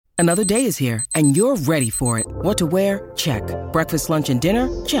Another day is here, and you're ready for it. What to wear? Check. Breakfast, lunch, and dinner?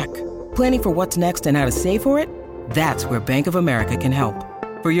 Check. Planning for what's next and how to save for it? That's where Bank of America can help.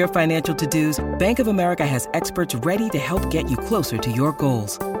 For your financial to-dos, Bank of America has experts ready to help get you closer to your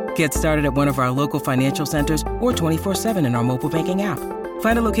goals. Get started at one of our local financial centers or 24/7 in our mobile banking app.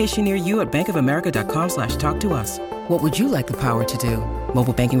 Find a location near you at bankofamerica.com/talktous. What would you like the power to do?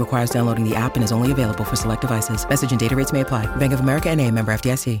 Mobile banking requires downloading the app and is only available for select devices. Message and data rates may apply. Bank of America N.A., member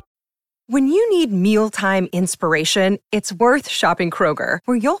FDIC. When you need mealtime inspiration, it's worth shopping Kroger,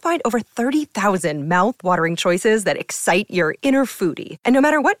 where you'll find over 30,000 mouth-watering choices that excite your inner foodie. And no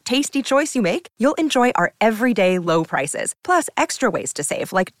matter what tasty choice you make, you'll enjoy our everyday low prices, plus extra ways to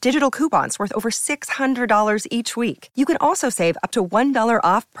save, like digital coupons worth over $600 each week. You can also save up to $1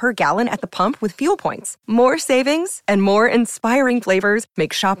 off per gallon at the pump with fuel points. More savings and more inspiring flavors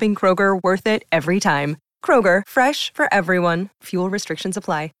make shopping Kroger worth it every time. Kroger, fresh for everyone. Fuel restrictions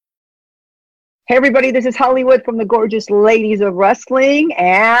apply. Hey everybody, this is Hollywood from the Gorgeous Ladies of Wrestling,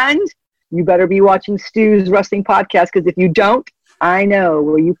 and you better be watching Stu's Wrestling Podcast, because if you don't, I know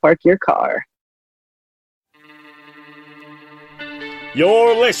where you park your car.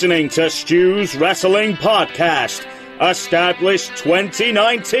 You're listening to Stu's Wrestling Podcast, established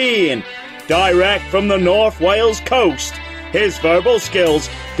 2019, direct from the North Wales coast. His verbal skills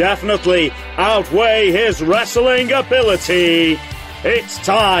definitely outweigh his wrestling ability. It's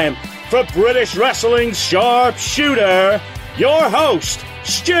time for British Wrestling's sharp shooter, your host,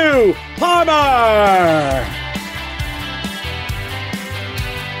 Stu Palmer.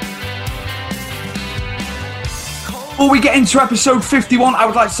 Before we get into episode 51, I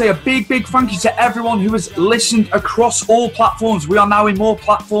would like to say a big thank you to everyone who has listened across all platforms. We are now in more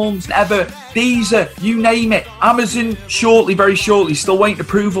platforms than ever. Deezer, you name it. Amazon, very shortly. Still waiting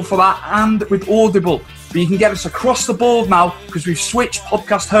approval for that. And with Audible. But you can get us across the board now because we've switched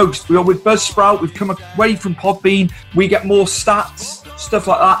podcast host. We are with Buzzsprout. We've come away from Podbean. We get more stats, stuff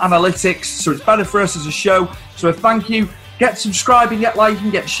like that, analytics. So it's better for us as a show. So thank you. Get subscribing, get liking,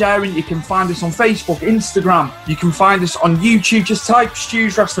 get sharing. You can find us on Facebook, Instagram. You can find us on YouTube. Just type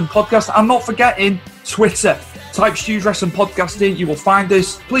Stu's Wrestling Podcast. I'm not forgetting Twitter. Type Stu's Wrestling Podcast in. You will find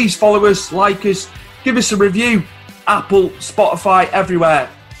us. Please follow us, like us, give us a review. Apple, Spotify, everywhere.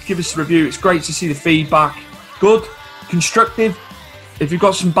 Give us a review. It's great to see the feedback. Good, constructive. If you've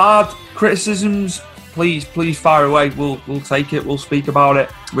got some bad criticisms, please fire away. We'll take it. We'll speak about it.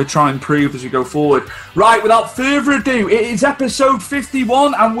 We'll try and improve as we go forward. Right, without further ado, it is episode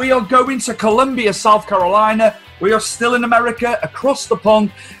 51 and we are going to Columbia, South Carolina. We are still in America, across the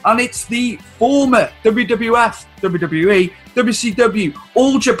pond, and it's the former WWF, WWE, WCW,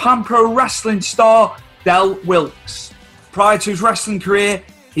 All Japan Pro Wrestling star, Del Wilkes. Prior to his wrestling career,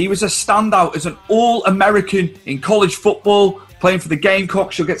 he was a standout as an All-American in college football, playing for the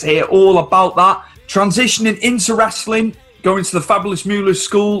Gamecocks. You'll get to hear all about that. Transitioning into wrestling, going to the Fabulous Moolah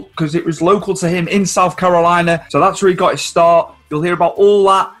School because it was local to him in South Carolina. So that's where he got his start. You'll hear about all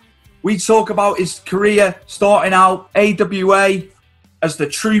that. We talk about his career starting out AWA as the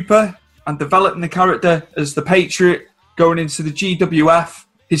Trooper and developing the character as the Patriot, going into the GWF.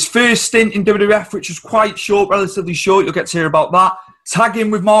 His first stint in WWF, which was quite short, relatively short. You'll get to hear about that. Tagging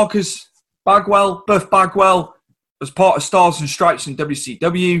with Marcus Bagwell, Buff Bagwell, as part of Stars and Stripes in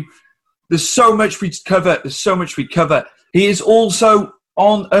WCW. There's so much we cover. He is also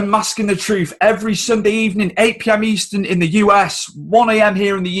on Unmasking the Truth every Sunday evening, 8 p.m. Eastern in the US, 1 a.m.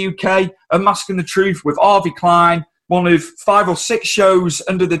 here in the UK. Unmasking the Truth with Harvey Klein, one of 5 or 6 shows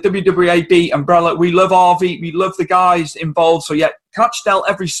under the WWAB umbrella. We love Harvey. We love the guys involved. So, yeah, catch Del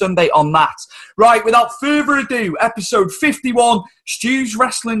every Sunday on that. Right, without further ado, episode 51, Stu's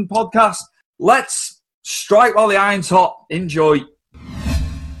Wrestling Podcast. Let's strike while the iron's hot. Enjoy.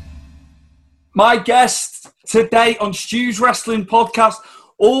 My guest today on Stu's Wrestling Podcast,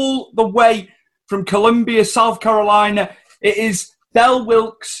 all the way from Columbia, South Carolina, it is Del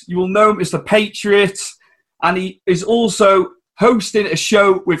Wilkes. You will know him as the Patriot. And he is also hosting a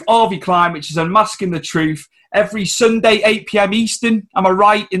show with Harvey Klein, which is Unmasking the Truth, every Sunday, 8 p.m. Eastern. Am I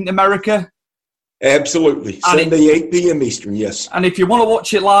right in America? Absolutely. Sunday, 8 p.m. Eastern, yes. And if you want to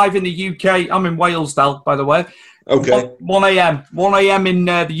watch it live in the UK, I'm in Wales, Del, by the way. Okay. 1 a.m. 1 a.m. in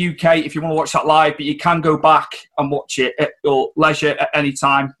the UK if you want to watch that live, but you can go back and watch it at your leisure at any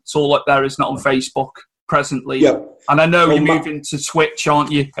time. It's all up there, isn't it, on Facebook presently? Yep. And I know you're moving to Twitch,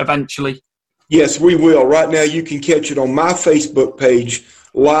 aren't you, eventually? Yes, we will. Right now, you can catch it on my Facebook page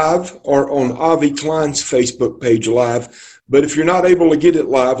live or on Avi Klein's Facebook page live. But if you're not able to get it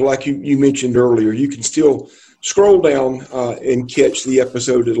live, like you mentioned earlier, you can still scroll down and catch the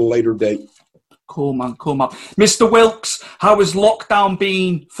episode at a later date. Cool, man. Mr. Wilkes, how has lockdown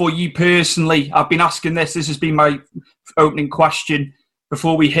been for you personally? I've been asking this. This has been my opening question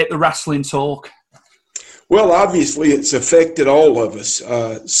before we hit the wrestling talk. Well, obviously, it's affected all of us,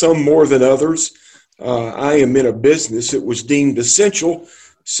 some more than others. I am in a business that was deemed essential,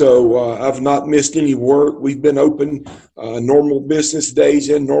 so I've not missed any work. We've been open normal business days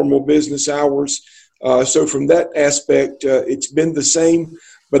and normal business hours. So from that aspect, it's been the same.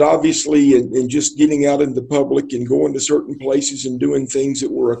 But obviously, in just getting out in the public and going to certain places and doing things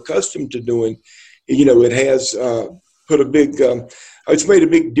that we're accustomed to doing, it has put it's made a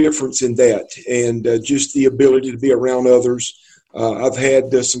big difference in that. And just the ability to be around others. I've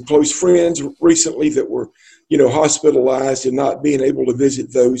had some close friends recently that were, hospitalized, and not being able to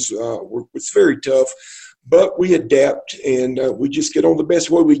visit those was very tough. But we adapt, and we just get on the best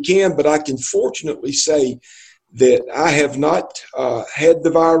way we can. But I can fortunately say that I have not had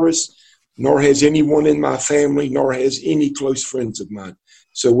the virus, nor has anyone in my family, nor has any close friends of mine.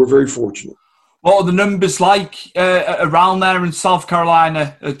 So we're very fortunate. What are the numbers like around there in South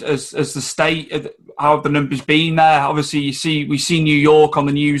Carolina as the state? How have the numbers been there? Obviously, we see New York on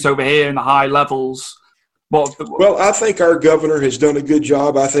the news over here in the high levels. Well, I think our governor has done a good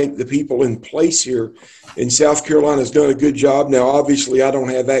job. I think the people in place here in South Carolina has done a good job. Now, obviously, I don't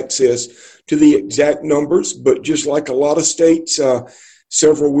have access to the exact numbers, but just like a lot of states,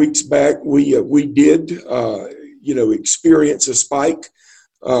 several weeks back, we did, experience a spike.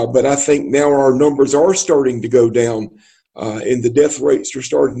 But I think now our numbers are starting to go down, and the death rates are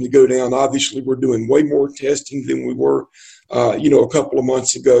starting to go down. Obviously, we're doing way more testing than we were, a couple of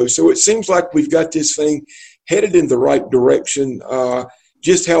months ago. So it seems like we've got this thing headed in the right direction.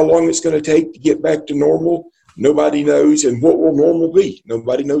 Just how long it's going to take to get back to normal, nobody knows. And what will normal be?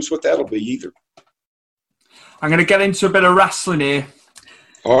 Nobody knows what that'll be either. I'm going to get into a bit of wrestling here.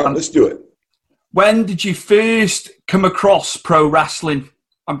 All right, let's do it. When did you first come across pro wrestling?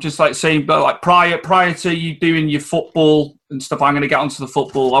 I'm just saying, but prior to you doing your football and stuff, I'm going to get onto the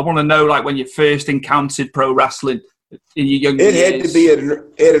football. I want to know when you first encountered pro wrestling in your younger years. It had to be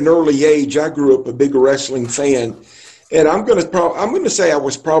at an early age. I grew up a big wrestling fan, and I'm going to say I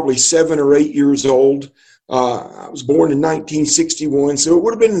was probably 7 or 8 years old. I was born in 1961, so it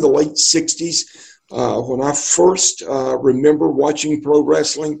would have been in the late 60s when I first remember watching pro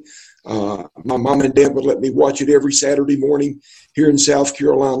wrestling. My mom and dad would let me watch it every Saturday morning here in South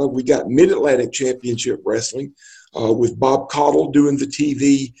Carolina. We got Mid-Atlantic Championship Wrestling with Bob Caudle doing the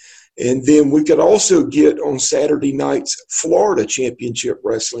TV. And then we could also get on Saturday nights Florida Championship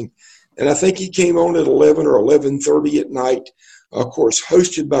Wrestling. And I think he came on at 11 or 11:30 at night, of course,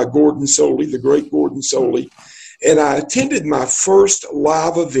 hosted by Gordon Soley, the great Gordon Soley. And I attended my first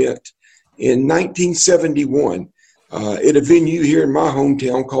live event in 1971 at a venue here in my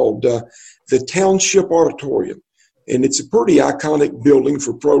hometown called the Township Auditorium. And it's a pretty iconic building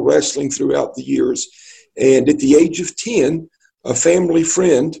for pro wrestling throughout the years. And at the age of 10, a family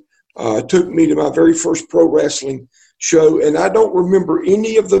friend took me to my very first pro wrestling show. And I don't remember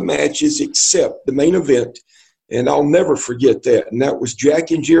any of the matches except the main event. And I'll never forget that. And that was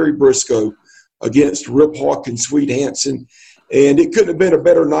Jack and Jerry Briscoe against Rip Hawk and Sweet Hansen. And it couldn't have been a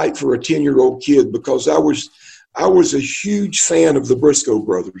better night for a 10-year-old kid because I was a huge fan of the Briscoe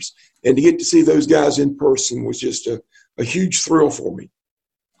brothers. And to get to see those guys in person was just a huge thrill for me.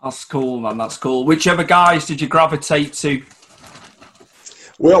 That's cool, man. That's cool. Which other guys did you gravitate to?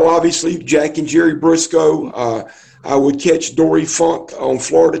 Well, obviously, Jack and Jerry Briscoe. I would catch Dory Funk on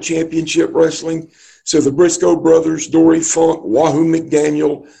Florida Championship Wrestling. So the Briscoe brothers, Dory Funk, Wahoo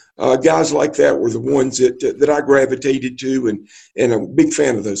McDaniel, guys like that were the ones that I gravitated to, and I'm a big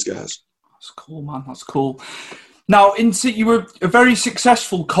fan of those guys. That's cool, man. That's cool. Now, you were a very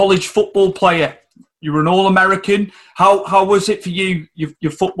successful college football player. You were an All-American. How was it for you,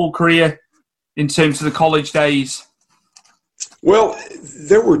 your football career, in terms of the college days? Well,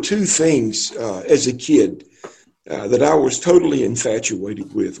 there were two things as a kid that I was totally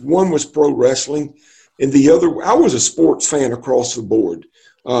infatuated with. One was pro wrestling, and the other, I was a sports fan across the board,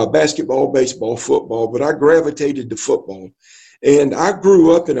 basketball, baseball, football, but I gravitated to football. And I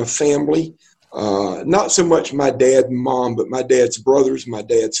grew up in a family, not so much my dad and mom, but my dad's brothers, my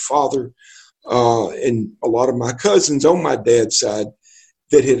dad's father, and a lot of my cousins on my dad's side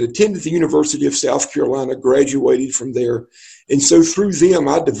that had attended the University of South Carolina, graduated from there. And so through them,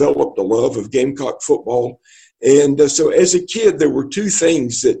 I developed a love of Gamecock football. And so as a kid, there were two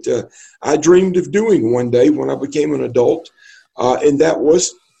things that I dreamed of doing one day when I became an adult, and that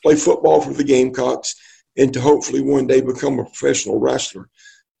was play football for the Gamecocks and to hopefully one day become a professional wrestler.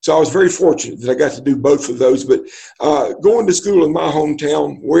 So I was very fortunate that I got to do both of those. But going to school in my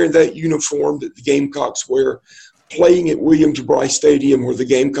hometown, wearing that uniform that the Gamecocks wear, playing at Williams-Brice Stadium where the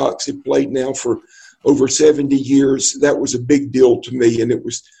Gamecocks have played now for over 70 years, that was a big deal to me, and it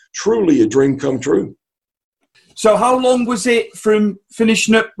was truly a dream come true. So how long was it from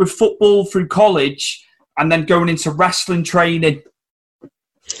finishing up with football through college and then going into wrestling training?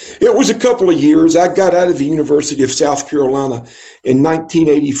 It was a couple of years. I got out of the University of South Carolina in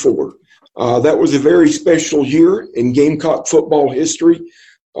 1984. That was a very special year in Gamecock football history.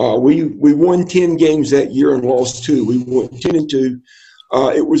 We won 10 games that year and lost 2. We won 10-2.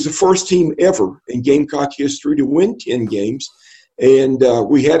 It was the first team ever in Gamecock history to win 10 games. And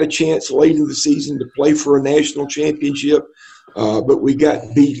we had a chance late in the season to play for a national championship, but we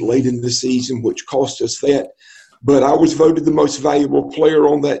got beat late in the season, which cost us that. But I was voted the most valuable player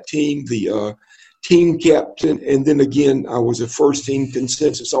on that team, the team captain, and then again, I was a first-team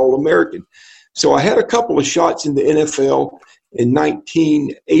consensus All-American. So I had a couple of shots in the NFL. In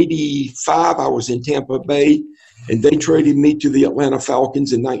 1985, I was in Tampa Bay, and they traded me to the Atlanta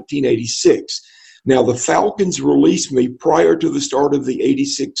Falcons in 1986. Now, the Falcons released me prior to the start of the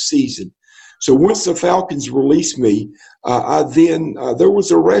 86 season. So once the Falcons released me, there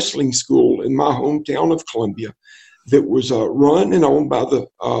was a wrestling school in my hometown of Columbia that was run and owned by the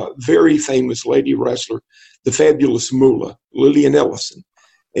very famous lady wrestler, the fabulous Moolah, Lillian Ellison.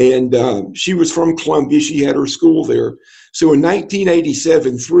 And she was from Columbia. She had her school there. So in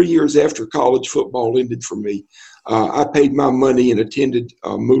 1987, 3 years after college football ended for me, I paid my money and attended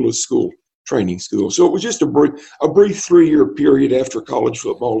Moolah's school, training school. So it was just a brief 3-year period after college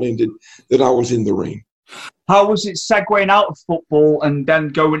football ended that I was in the ring. How was it segueing out of football and then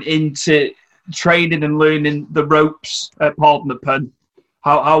going into training and learning the ropes? Pardon the pun.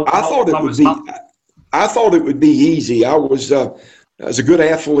 I thought it would be easy. As a good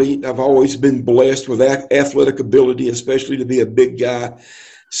athlete, I've always been blessed with athletic ability, especially to be a big guy.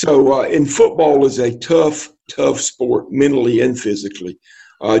 So in football is a tough sport, mentally and physically.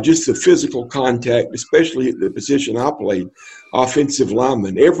 Just the physical contact, especially at the position I played, offensive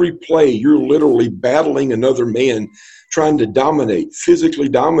lineman. Every play, you're literally battling another man, trying to physically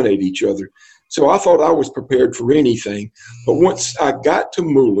dominate each other. So I thought I was prepared for anything. But once I got to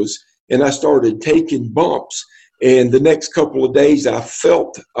Moolah's and I started taking bumps, and the next couple of days I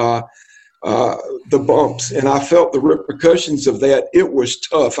felt the bumps and I felt the repercussions of that, it was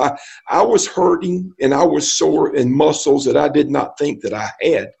tough. I was hurting and I was sore in muscles that I did not think that I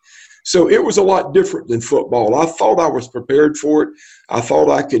had. So it was a lot different than football. I thought I was prepared for it. I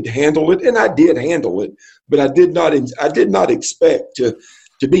thought I could handle it, and I did handle it. But I did not expect to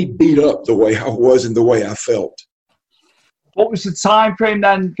be beat up the way I was and the way I felt. What was the time frame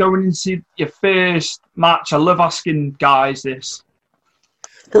then going into your first match? I love asking guys this.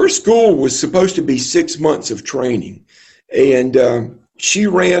 Her school was supposed to be 6 months of training, and she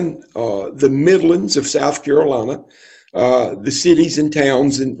ran the Midlands of South Carolina, the cities and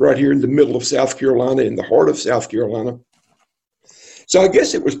towns right here in the middle of South Carolina, in the heart of South Carolina. So I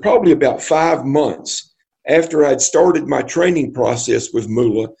guess it was probably about 5 months after I'd started my training process with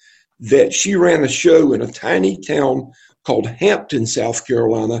Moolah that she ran a show in a tiny town called Hampton, South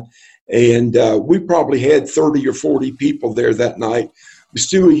Carolina, and we probably had 30 or 40 people there that night.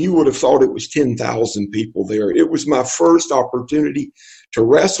 Stewie, you would have thought it was 10,000 people there. It was my first opportunity to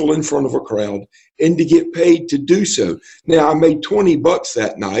wrestle in front of a crowd and to get paid to do so. Now, I made $20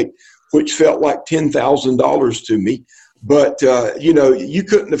 that night, which felt like $10,000 to me. But, you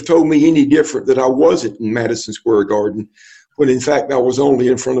couldn't have told me any different that I wasn't in Madison Square Garden, when in fact I was only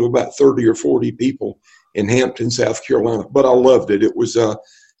in front of about 30 or 40 people in Hampton, South Carolina. But I loved it. It was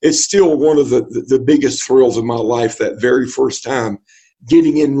it's still one of the biggest thrills of my life, that very first time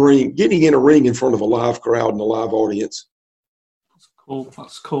getting in a ring in front of a live crowd and a live audience.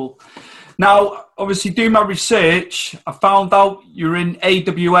 That's cool. Now, obviously, doing my research, I found out you were in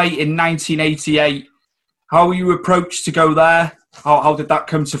AWA in 1988. How were you approached to go there? How did that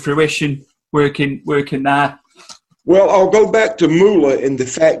come to fruition, working there? Well, I'll go back to Moolah and the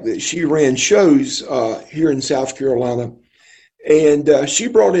fact that she ran shows here in South Carolina, and she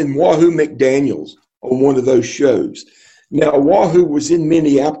brought in Wahoo McDaniels on one of those shows. Now, Wahoo was in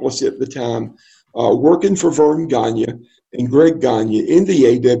Minneapolis at the time, working for Vern Gagne and Greg Gagne in the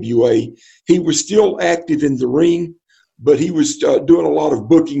AWA. He was still active in the ring, but he was doing a lot of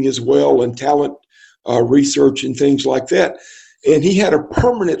booking as well and talent research and things like that. And he had a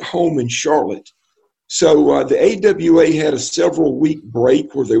permanent home in Charlotte. So the AWA had a several-week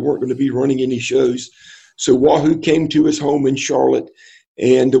break where they weren't going to be running any shows. So Wahoo came to his home in Charlotte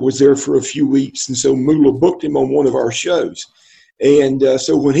and was there for a few weeks. And so Moolah booked him on one of our shows. And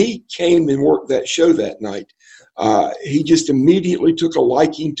so when he came and worked that show that night, he just immediately took a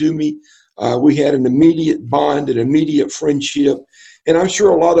liking to me. We had an immediate bond, an immediate friendship. And I'm sure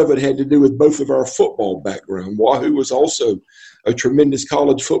a lot of it had to do with both of our football background. Wahoo was also a tremendous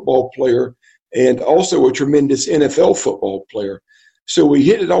college football player and also a tremendous NFL football player. So we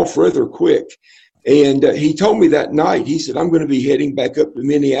hit it off rather quick. And he told me that night, he said, I'm going to be heading back up to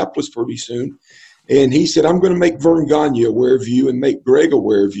Minneapolis pretty soon. And he said, I'm going to make Vern Gagne aware of you and make Greg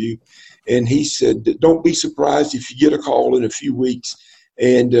aware of you. And he said, don't be surprised if you get a call in a few weeks.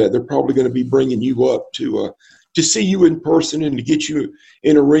 And they're probably going to be bringing you up to see you in person and to get you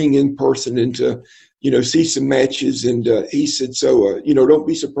in a ring in person and to, see some matches. And he said, so, don't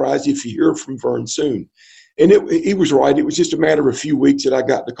be surprised if you hear from Vern soon. And he was right. It was just a matter of a few weeks that I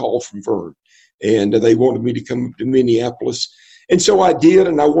got the call from Vern. And they wanted me to come to Minneapolis. And so I did,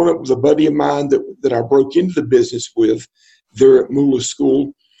 and I went up with a buddy of mine that I broke into the business with there at Moolah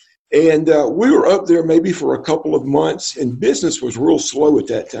School. And we were up there maybe for a couple of months, and business was real slow at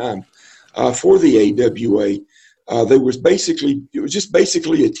that time for the AWA. It was just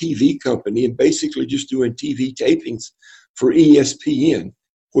basically a TV company and basically just doing TV tapings for ESPN,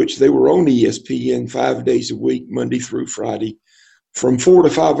 which they were on ESPN 5 days a week, Monday through Friday, from 4 to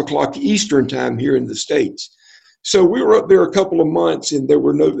 5 o'clock Eastern time here in the States. So we were up there a couple of months, and there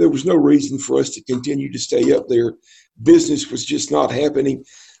was no reason for us to continue to stay up there. Business was just not happening.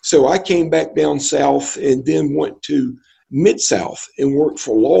 So I came back down south and then went to Mid-South and worked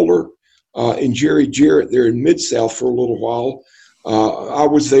for Lawler and Jerry Jarrett there in Mid-South for a little while. I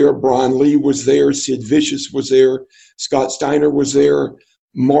was there. Brian Lee was there. Sid Vicious was there. Scott Steiner was there.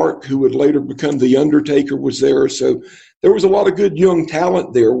 Mark, who would later become The Undertaker, was there. So there was a lot of good young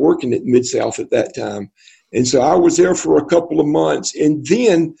talent there working at Mid-South at that time. And so I was there for a couple of months. And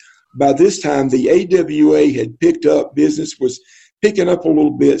then by this time, the AWA had picked up. Business was picking up a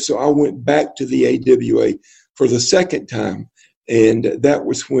little bit. So I went back to the AWA for the second time. And that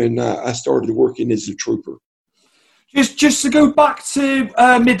was when I started working as a trooper. Just to go back to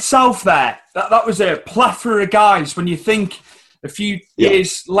Mid-South there, that was a plethora of guys. When you think a few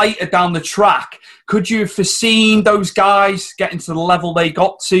years later down the track, could you have foreseen those guys getting to the level they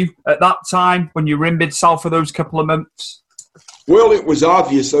got to at that time when you were in Mid-South for those couple of months? Well, it was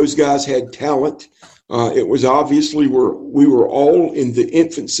obvious those guys had talent. It was obviously we were all in the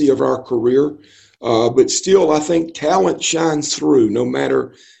infancy of our career, but still I think talent shines through no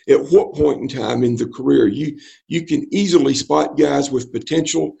matter at what point in time in the career. You can easily spot guys with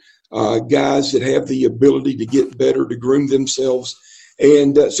potential, guys that have the ability to get better, to groom themselves.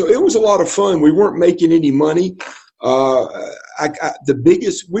 And so it was a lot of fun. We weren't making any money. We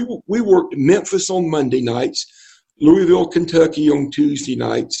worked Memphis on Monday nights, Louisville, Kentucky on Tuesday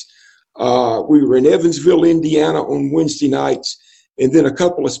nights. We were in Evansville, Indiana on Wednesday nights, and then a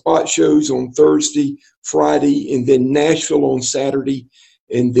couple of spot shows on Thursday, Friday, and then Nashville on Saturday,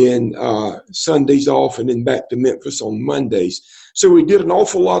 and then Sundays off, and then back to Memphis on Mondays. So we did an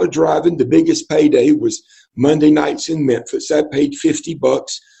awful lot of driving. The biggest payday was Monday nights in Memphis. That paid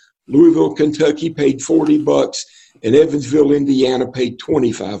 $50. Louisville, Kentucky paid $40, and Evansville, Indiana paid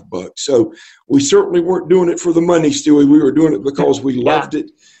 $25. So we certainly weren't doing it for the money, Stewie. We were doing it because we loved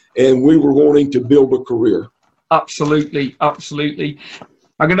it, and we were wanting to build a career. Absolutely, absolutely.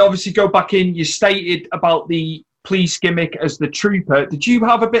 I'm going to obviously go back in. You stated about the police gimmick as the trooper. Did you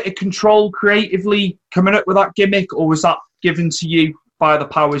have a bit of control creatively coming up with that gimmick, or was that given to you by the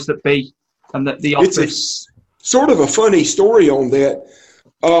powers that be and the office? It's sort of a funny story on that.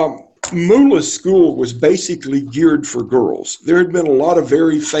 Moolah School was basically geared for girls. There had been a lot of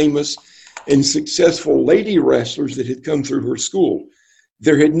very famous and successful lady wrestlers that had come through her school.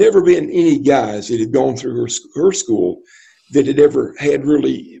 There had never been any guys that had gone through her school that had ever had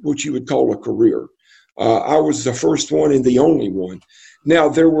really what you would call a career. I was the first one and the only one. Now,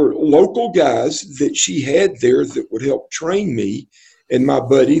 there were local guys that she had there that would help train me and my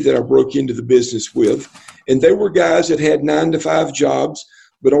buddy that I broke into the business with. And they were guys that had 9-to-5 jobs,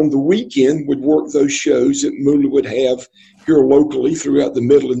 but on the weekend would work those shows that Moolah would have here locally throughout the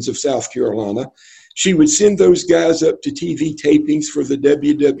Midlands of South Carolina. She would send those guys up to TV tapings for the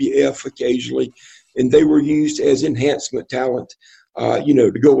WWF occasionally, and they were used as enhancement talent,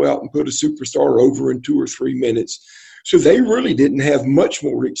 to go out and put a superstar over in 2 or 3 minutes. So they really didn't have much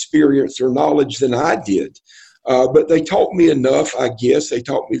more experience or knowledge than I did. But they taught me enough, I guess. They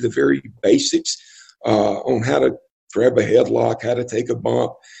taught me the very basics on how to grab a headlock, how to take a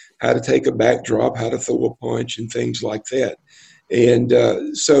bump, how to take a backdrop, how to throw a punch, and things like that. And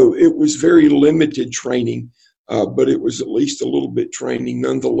so it was very limited training, but it was at least a little bit training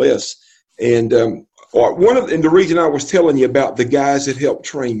nonetheless. And And the reason I was telling you about the guys that helped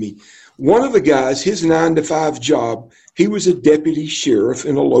train me, one of the guys, his 9-to-5 job, he was a deputy sheriff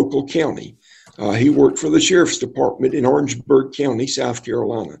in a local county. He worked for the sheriff's department in Orangeburg County, South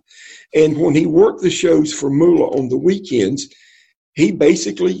Carolina. And when he worked the shows for Moolah on the weekends, he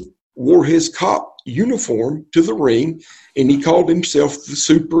basically wore his cop uniform to the ring, and he called himself the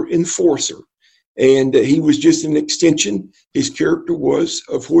Super Enforcer. And he was just an extension, his character was,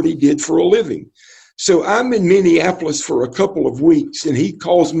 of what he did for a living. So I'm in Minneapolis for a couple of weeks, and he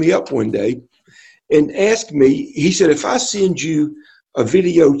calls me up one day and asked me, he said, if I send you a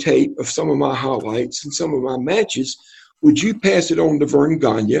videotape of some of my highlights and some of my matches, would you pass it on to Vern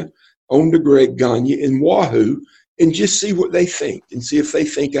Gagne, on to Greg Gagne in Wahoo, and just see what they think and see if they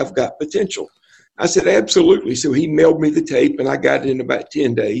think I've got potential? I said, absolutely. So he mailed me the tape, and I got it in about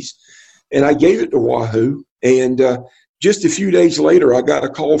 10 days, and I gave it to Wahoo. And just a few days later, I got a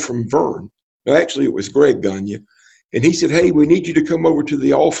call from Vern. No, actually, it was Greg Gagne. And he said, hey, we need you to come over to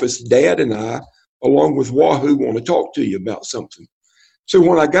the office. Dad and I, along with Wahoo, want to talk to you about something. So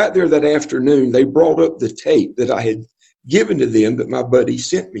when I got there that afternoon, they brought up the tape that I had given to them that my buddy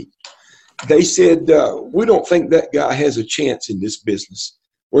sent me. They said, we don't think that guy has a chance in this business.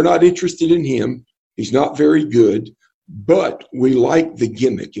 We're not interested in him. He's not very good, but we like the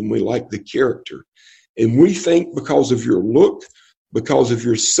gimmick and we like the character. And we think because of your look, because of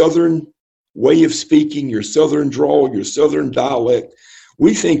your Southern way of speaking, your Southern drawl, your Southern dialect,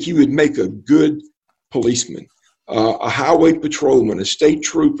 we think you would make a good policeman, a highway patrolman, a state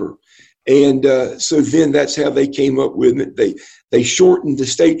trooper. And so then that's how they came up with it. They shortened the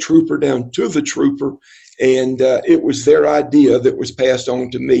state trooper down to the trooper, and it was their idea that was passed on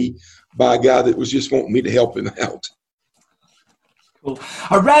to me by a guy that was just wanting me to help him out. Cool.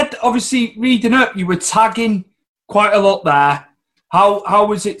 I read, obviously, reading up, you were tagging quite a lot there. How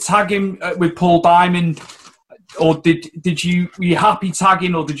was it tagging with Paul Diamond? Or were you happy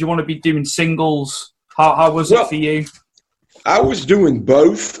tagging, or did you want to be doing singles? How was it for you? I was doing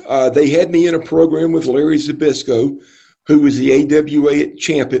both. They had me in a program with Larry Zbyszko, who was the AWA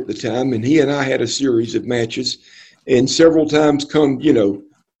champ at the time, and he and I had a series of matches, and several times come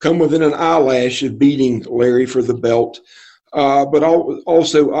within an eyelash of beating Larry for the belt. But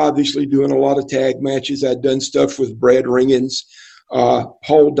also obviously doing a lot of tag matches. I'd done stuff with Brad Ringens,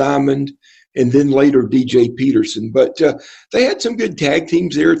 Paul Diamond, and then later DJ Peterson. But they had some good tag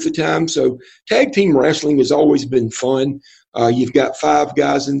teams there at the time. So tag team wrestling has always been fun. You've got 5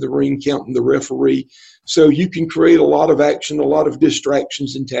 guys in the ring counting the referee. So you can create a lot of action, a lot of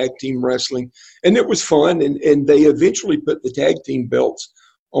distractions in tag team wrestling. And it was fun. And they eventually put the tag team belts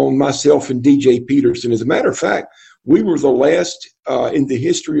on myself and DJ Peterson. As a matter of fact, we were the last in the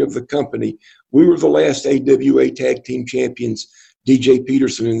history of the company. We were the last AWA tag team champions, DJ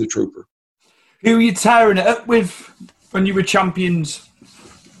Peterson and the Trooper. Who were you tearing it up with when you were champions?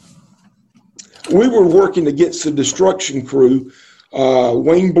 We were working against the Destruction Crew,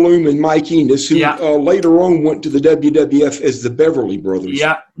 Wayne Bloom and Mike Enos, who later on went to the WWF as the Beverly Brothers.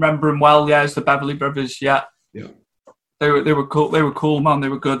 Yeah, remember them well. Yeah, as the Beverly Brothers. Yeah. They were cool. They were cool, man. They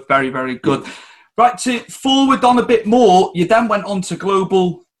were good. Very, very good. Yeah. Right, to forward on a bit more, you then went on to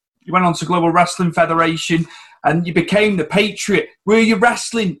Global Wrestling Federation, and you became the Patriot. Were you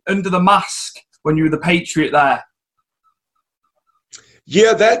wrestling under the mask when you were the Patriot there?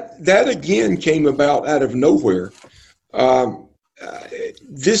 Yeah, that again came about out of nowhere.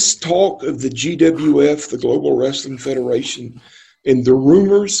 This talk of the GWF, the Global Wrestling Federation, and the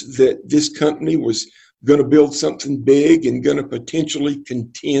rumors that this company was going to build something big and going to potentially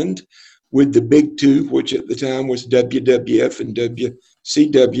contend with the big two, which at the time was WWF and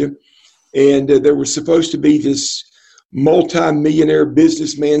WCW. And there was supposed to be this multi-millionaire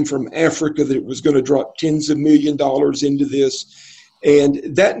businessman from Africa that was going to drop tens of $millions into this. And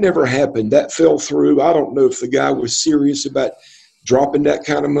that never happened. That fell through. I don't know if the guy was serious about dropping that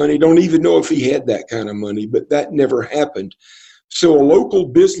kind of money. Don't even know if he had that kind of money, but that never happened. So a local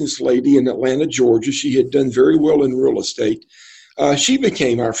business lady in Atlanta, Georgia, she had done very well in real estate. She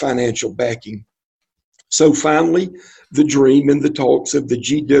became our financial backing. So finally, the dream and the talks of the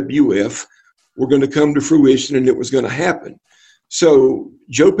GWF were going to come to fruition, and it was going to happen. So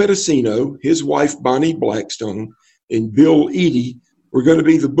Joe Pedicino, his wife Bonnie Blackstone, and Bill Eadie were going to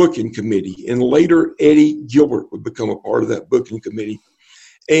be the booking committee. And later, Eddie Gilbert would become a part of that booking committee.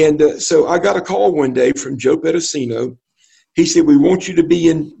 And so I got a call one day from Joe Pedicino. He said, we want you to be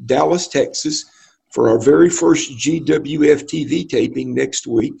in Dallas, Texas, for our very first GWF TV taping next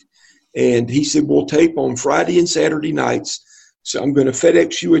week. And he said, we'll tape on Friday and Saturday nights. So I'm going to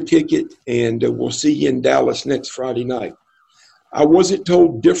FedEx you a ticket, and we'll see you in Dallas next Friday night. I wasn't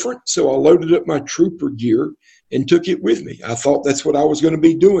told different, so I loaded up my trooper gear and took it with me. I thought that's what I was going to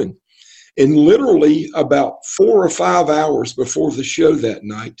be doing. And literally about 4 or 5 hours before the show that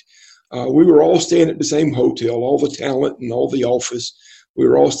night, we were all staying at the same hotel, all the talent and all the office. We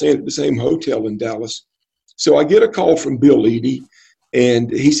were all staying at the same hotel in Dallas. So I get a call from Bill Eadie,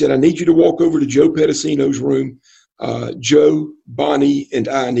 and he said, I need you to walk over to Joe Pedicino's room. Joe, Bonnie, and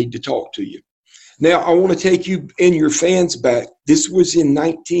I need to talk to you. Now, I want to take you and your fans back. This was in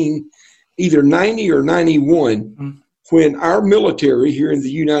either 90 or 91, when our military here in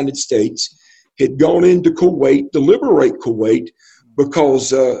the United States had gone into Kuwait to liberate Kuwait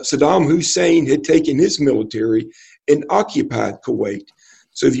because Saddam Hussein had taken his military and occupied Kuwait.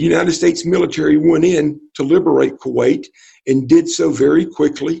 So the United States military went in to liberate Kuwait and did so very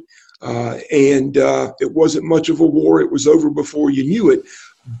quickly. And it wasn't much of a war. It was over before you knew it.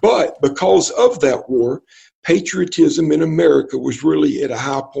 But because of that war, patriotism in America was really at a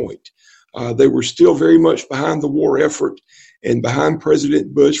high point. They were still very much behind the war effort and behind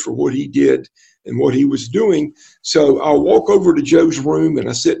President Bush for what he did and what he was doing. So I walk over to Joe's room and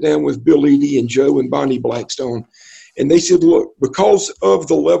I sit down with Bill Eadie and Joe and Bonnie Blackstone. And they said, look, because of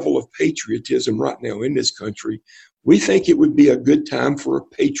the level of patriotism right now in this country, we think it would be a good time for a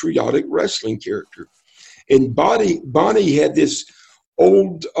patriotic wrestling character. And Bonnie had this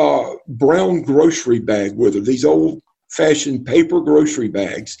old brown grocery bag with her, these old-fashioned paper grocery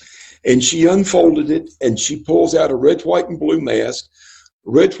bags. And she unfolded it, and she pulls out a red, white, and blue mask,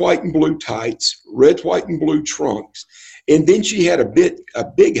 red, white, and blue tights, red, white, and blue trunks. And then she had a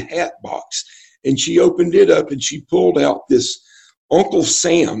big hat box, and she opened it up, and she pulled out this Uncle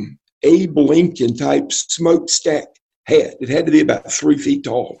Sam, Abe Lincoln type smokestack hat. It had to be about 3 feet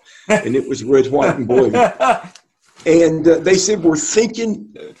tall, and it was red, white, and blue. And they said, we're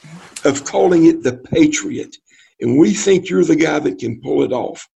thinking of calling it the Patriot, and we think you're the guy that can pull it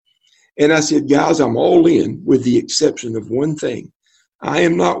off. And I said, guys, I'm all in with the exception of one thing. I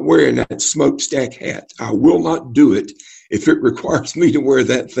am not wearing that smokestack hat. I will not do it. If it requires me to wear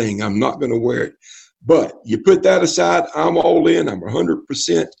that thing, I'm not going to wear it. But you put that aside, I'm all in. I'm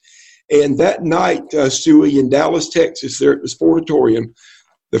 100%. And that night, Stewie, in Dallas, Texas, there at the Sportatorium,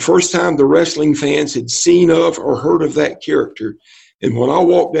 the first time the wrestling fans had seen of or heard of that character. And when I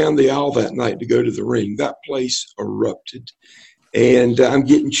walked down the aisle that night to go to the ring, that place erupted. And I'm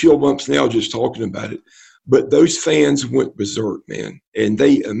getting chill bumps now just talking about it. But those fans went berserk, man. And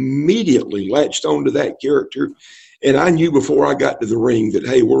they immediately latched onto that character. And I knew before I got to the ring that,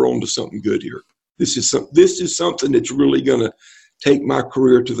 hey, we're on to something good here. This is something that's really going to take my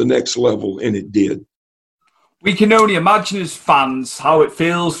career to the next level, and it did. We can only imagine as fans how it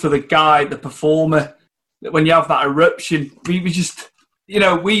feels for the guy, the performer, that when you have that eruption. We just, we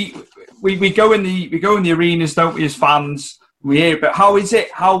go in the arenas, don't we, as fans? We hear, but how is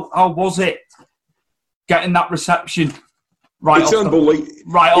it? How was it getting that reception right off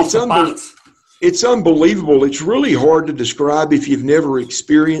the bat? It's unbelievable. It's really hard to describe if you've never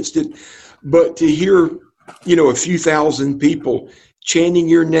experienced it, but to hear, a few thousand people chanting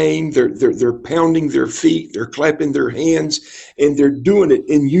your name, they're pounding their feet, they're clapping their hands, and they're doing it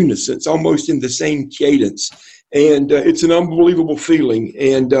in unison. It's almost in the same cadence, and it's an unbelievable feeling.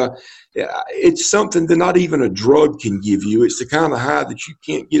 And it's something that not even a drug can give you. It's the kind of high that you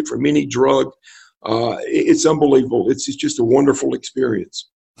can't get from any drug. It's unbelievable. It's just a wonderful experience.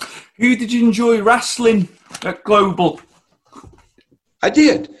 Who did you enjoy wrestling at Global? I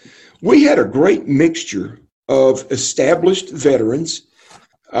did. We had a great mixture of established veterans.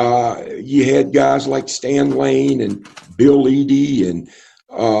 You had guys like Stan Lane and Bill Eadie and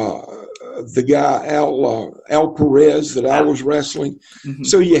the guy Al Perez that I was wrestling. Mm-hmm.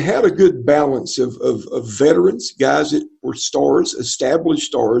 So you had a good balance of veterans, guys that were stars, established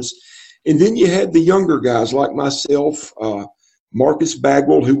stars. And then you had the younger guys like myself, Marcus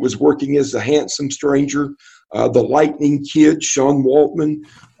Bagwell, who was working as the Handsome Stranger, the Lightning Kid, Sean Waltman,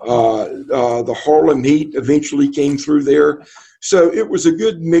 the Harlem Heat eventually came through there. So it was a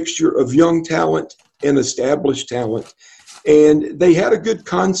good mixture of young talent and established talent. And they had a good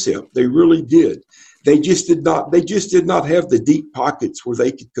concept. They really did. They just did not have the deep pockets where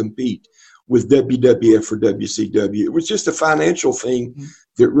they could compete with WWF or WCW. It was just a financial thing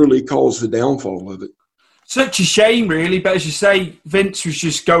that really caused the downfall of it. Such a shame, really. But as you say, Vince was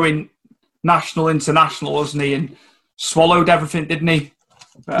just going national, international, wasn't he? And swallowed everything, didn't he?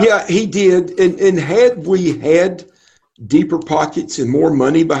 Yeah, he did. And had we had deeper pockets and more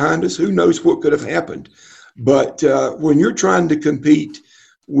money behind us, who knows what could have happened. But when you're trying to compete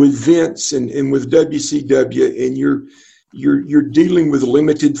with Vince and with WCW, and you're dealing with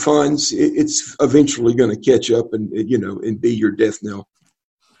limited funds. It's eventually going to catch up and be your death knell.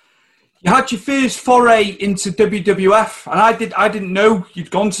 You had your first foray into WWF, and I didn't know you'd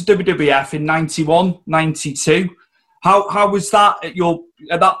gone to WWF in 91, 92. How was that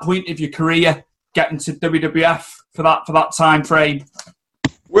at that point of your career, getting to WWF for that time frame?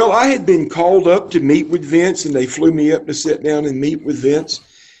 Well, I had been called up to meet with Vince, and they flew me up to sit down and meet with Vince.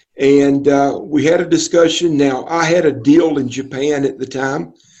 And we had a discussion. Now, I had a deal in Japan at the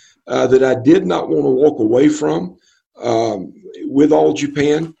time that I did not want to walk away from with All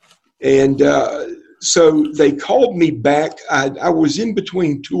Japan. And so they called me back. I was in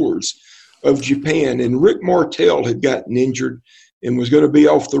between tours of Japan, and Rick Martel had gotten injured and was going to be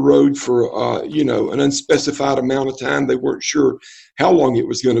off the road for, an unspecified amount of time. They weren't sure how long it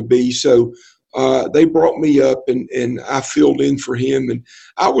was going to be. So they brought me up, and I filled in for him. And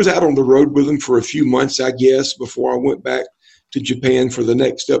I was out on the road with him for a few months, I guess, before I went back to Japan for the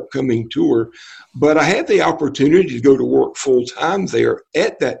next upcoming tour. But I had the opportunity to go to work full-time there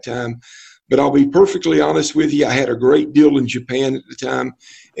at that time. But I'll be perfectly honest with you, I had a great deal in Japan at the time,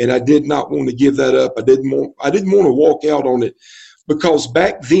 and I did not want to give that up. I didn't want to walk out on it, because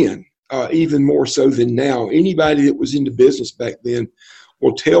back then, even more so than now, anybody that was into business back then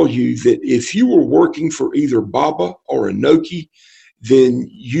will tell you that if you were working for either Baba or Inoki, then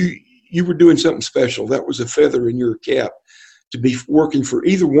you were doing something special. That was a feather in your cap to be working for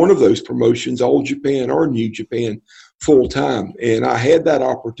either one of those promotions, All Japan or New Japan, full time. And I had that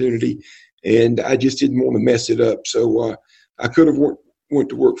opportunity, and I just didn't want to mess it up. So I could have went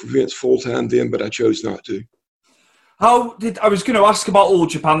to work for Vince full time then, but I chose not to. I was going to ask about All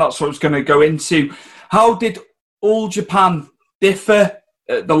Japan, that's what I was going to go into. How did All Japan differ?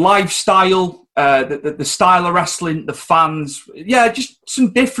 The lifestyle, the style of wrestling, the fans, just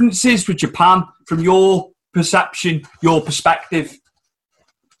some differences with Japan from your perception, your perspective.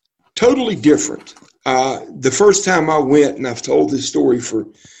 Totally different. The first time I went, and I've told this story for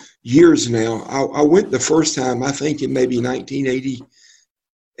years now, I went the first time, I think in maybe 1980,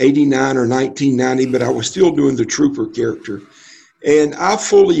 89 or 1990, but I was still doing the Trooper character. And I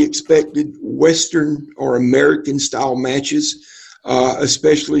fully expected Western or American style matches,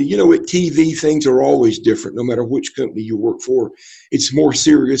 especially, at TV, things are always different no matter which company you work for. It's more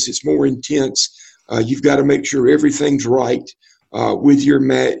serious. It's more intense. You've got to make sure everything's right with your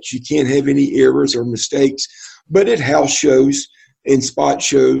match. You can't have any errors or mistakes. But at house shows and spot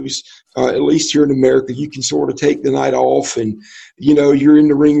shows, at least here in America, you can sort of take the night off, and you're in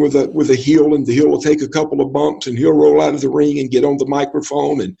the ring with a heel, and the heel will take a couple of bumps, and he'll roll out of the ring and get on the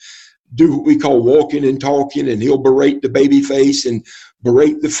microphone and do what we call walking and talking, and he'll berate the babyface and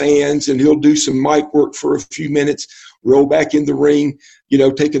berate the fans, and he'll do some mic work for a few minutes, roll back in the ring,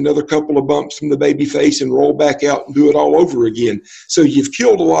 take another couple of bumps from the babyface and roll back out and do it all over again. So you've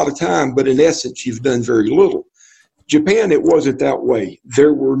killed a lot of time, but in essence, you've done very little. Japan, it wasn't that way.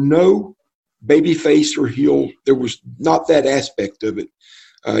 There were no babyface or heel. There was not that aspect of it.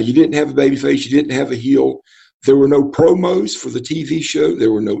 You didn't have a babyface. You didn't have a heel. There were no promos for the TV show.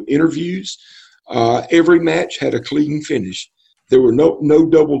 There were no interviews. Every match had a clean finish. There were no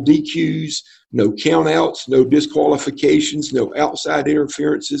double DQs, no countouts, no disqualifications, no outside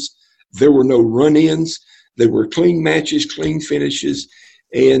interferences. There were no run-ins. They were clean matches, clean finishes,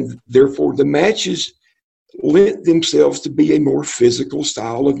 and therefore the matches lent themselves to be a more physical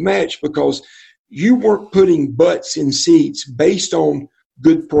style of match, because you weren't putting butts in seats based on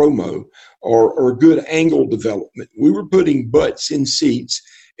good promo or good angle development. We were putting butts in seats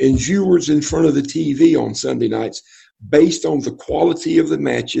and viewers in front of the TV on Sunday nights based on the quality of the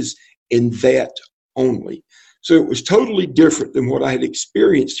matches, and that only. So it was totally different than what I had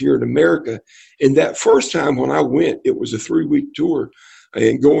experienced here in America. And that first time when I went, it was a 3-week tour,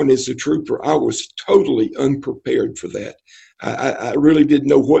 and going as a Trooper, I was totally unprepared for that. I really didn't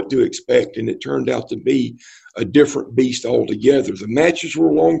know what to expect, and it turned out to be a different beast altogether. The matches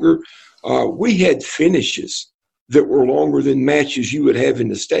were longer. We had finishes that were longer than matches you would have in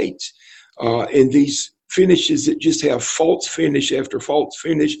the States. And these finishes that just have false finish after false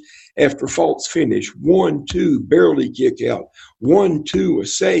finish after false finish, 1-2, barely kick out, 1-2, a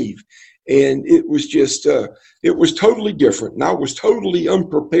save. And it was just, it was totally different. And I was totally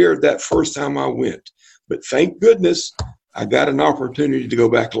unprepared that first time I went. But thank goodness I got an opportunity to go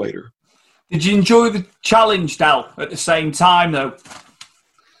back later. Did you enjoy the challenge, Del, at the same time, though?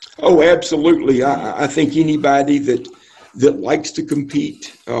 Oh, absolutely. I think anybody that likes to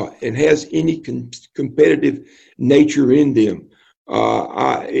compete and has any competitive nature in them,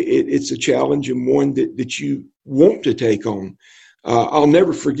 it's a challenge, and one that you want to take on. I'll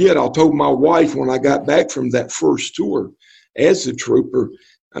never forget, I told my wife when I got back from that first tour, as a trooper.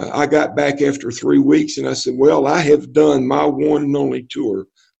 I got back after 3 weeks, and I said, well, I have done my one and only tour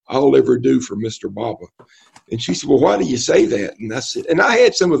I'll ever do for Mr. Baba. And she said, well, why do you say that? And I said, and I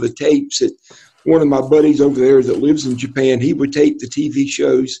had some of the tapes that one of my buddies over there that lives in Japan, he would tape the TV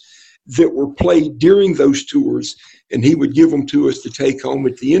shows that were played during those tours, and he would give them to us to take home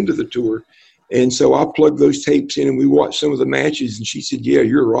at the end of the tour. And so I plugged those tapes in, and we watched some of the matches, and she said, yeah,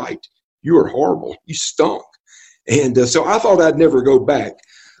 you're right. You were horrible. You stunk. And so I thought I'd never go back.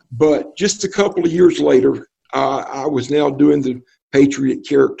 But just a couple of years later, I was now doing the Patriot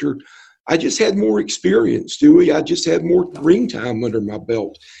character. I just had more experience, Dewey. I just had more ring time under my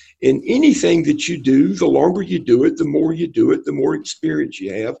belt. And anything that you do, the longer you do it, the more you do it, the more experience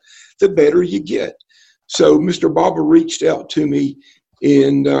you have, the better you get. So Mr. Baba reached out to me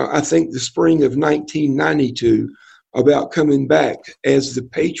in, I think, the spring of 1992 about coming back as the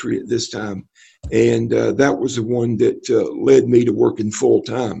Patriot this time. And that was the one that led me to working full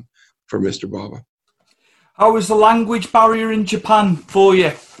time for Mr. Baba. How was the language barrier in Japan for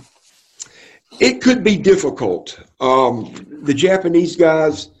you? It could be difficult. The Japanese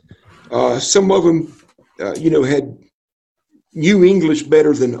guys, some of them, had knew English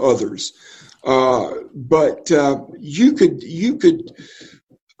better than others. But you could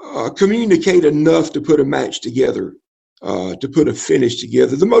communicate enough to put a match together. To put a finish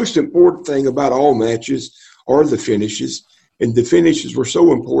together. The most important thing about all matches are the finishes, and the finishes were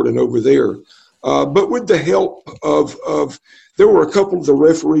so important over there. But with the help of there were a couple of the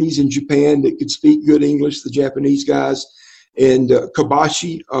referees in Japan that could speak good English, the Japanese guys, and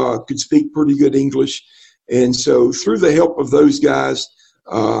Kobashi could speak pretty good English. And so through the help of those guys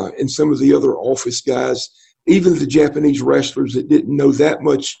and some of the other office guys, even the Japanese wrestlers that didn't know that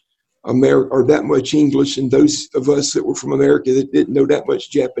much that much English, and those of us that were from America that didn't know that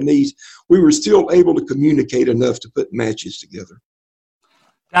much Japanese, we were still able to communicate enough to put matches together.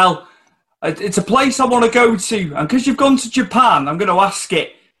 Now, it's a place I want to go to, and because you've gone to Japan, I'm going to ask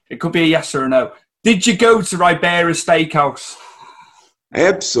it. It could be a yes or a no. Did you go to Ribera Steakhouse?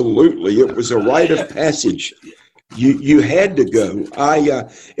 Absolutely. It was a rite of passage. You had to go.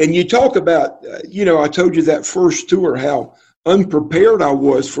 And you talk about, I told you that first tour, how unprepared I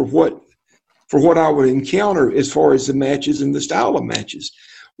was for what I would encounter as far as the matches and the style of matches.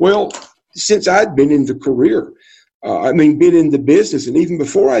 Well, since I'd been in the career, been in the business, and even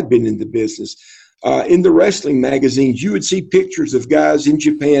before I'd been in the business, in the wrestling magazines, you would see pictures of guys in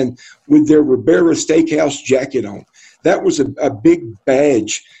Japan with their Ribera Steakhouse jacket on. That was a big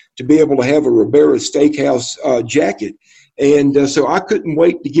badge to be able to have a Ribera Steakhouse jacket. And so I couldn't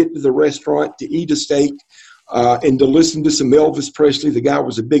wait to get to the restaurant to eat a steak and to listen to some Elvis Presley. The guy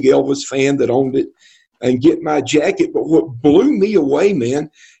was a big Elvis fan that owned it, and get my jacket. But what blew me away, man,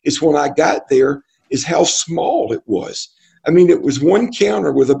 is when I got there is how small it was. It was one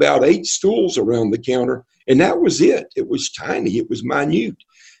counter with about 8 stools around the counter, and that was it. It was tiny. It was minute.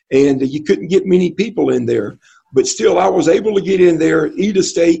 And you couldn't get many people in there. But still, I was able to get in there, eat a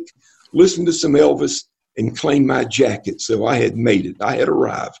steak, listen to some Elvis, and claim my jacket. So I had made it. I had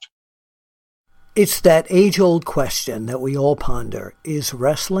arrived. It's that age-old question that we all ponder. Is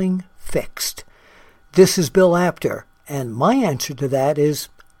wrestling fixed? This is Bill Apter, and my answer to that is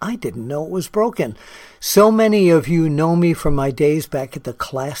I didn't know it was broken. So many of you know me from my days back at the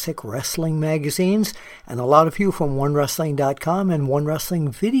classic wrestling magazines, and a lot of you from OneWrestling.com and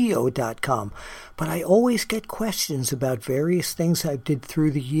OneWrestlingVideo.com. But I always get questions about various things I did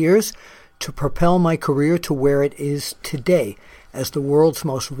through the years to propel my career to where it is today as the world's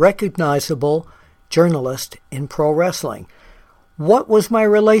most recognizable journalist in pro wrestling. What was my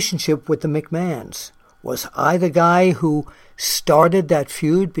relationship with the McMahons? Was I the guy who started that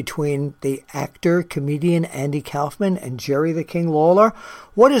feud between the actor, comedian Andy Kaufman and Jerry the King Lawler?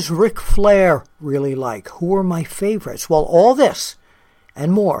 What is Ric Flair really like? Who are my favorites? Well, all this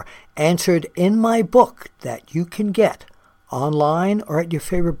and more answered in my book that you can get online or at your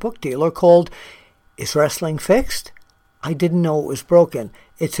favorite book dealer called Is Wrestling Fixed? I Didn't Know It Was Broken.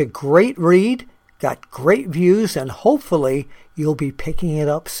 It's a great read, got great views, and hopefully you'll be picking it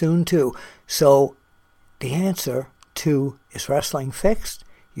up soon too. So the answer to Is Wrestling Fixed?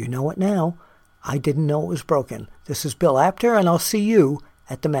 You know it now. I Didn't Know It Was Broken. This is Bill Apter, and I'll see you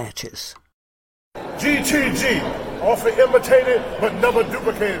at the matches. GTG, often imitated but never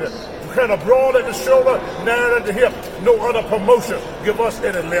duplicated. Kind of broad at the shoulder, narrow at the hip. No other promotion give us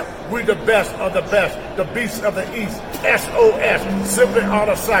any lip. We the best of the best, the beasts of the East. SOS, simply out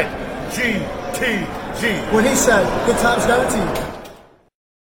of sight. GTG. When he said, good times guaranteed.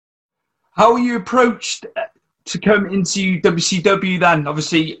 How were you approached to come into WCW then?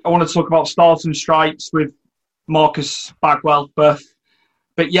 Obviously, I want to talk about Stars and Stripes with Marcus Bagwell, but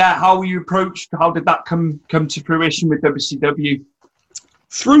yeah, how were you approached? How did that come to fruition with WCW?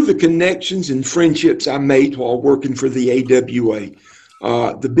 Through the connections and friendships I made while working for the AWA.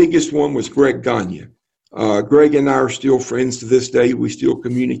 The biggest one was Greg Gagne. Greg and I are still friends to this day. We still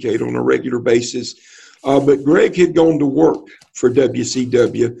communicate on a regular basis. But Greg had gone to work for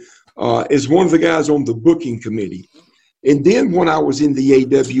WCW as one of the guys on the booking committee. And then when I was in the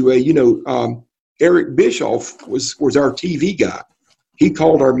AWA, Eric Bischoff was our TV guy. He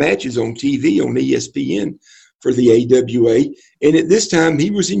called our matches on TV on ESPN for the AWA. And at this time, he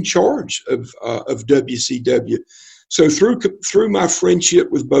was in charge of WCW. So through my friendship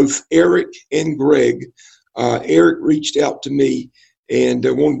with both Eric and Greg, Eric reached out to me and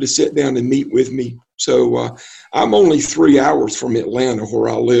wanted to sit down and meet with me. So I'm only 3 hours from Atlanta, where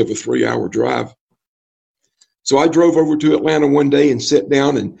I live, a 3-hour drive. So I drove over to Atlanta one day and sat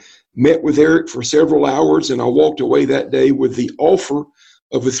down and met with Eric for several hours, and I walked away that day with the offer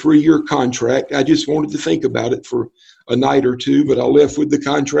of a 3-year contract. I just wanted to think about it for a night or two, but I left with the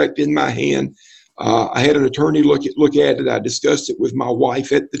contract in my hand. I had an attorney look at it. I discussed it with my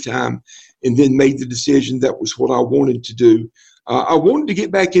wife at the time and then made the decision that was what I wanted to do. I wanted to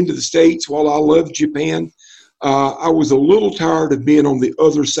get back into the States. While I loved Japan, I was a little tired of being on the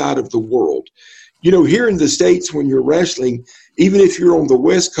other side of the world. Here in the States, when you're wrestling, even if you're on the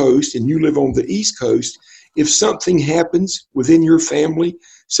West Coast and you live on the East Coast, if something happens within your family,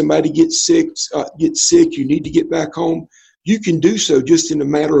 somebody gets sick, you need to get back home, you can do so just in a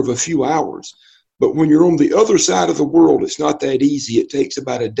matter of a few hours. But when you're on the other side of the world, it's not that easy. It takes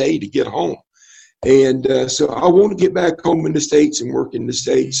about a day to get home. And so I want to get back home in the States and work in the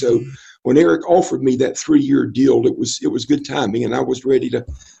States. So when Eric offered me that 3-year deal, it was good timing, and I was ready to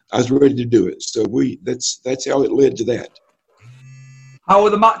do it. So that's how it led to that. How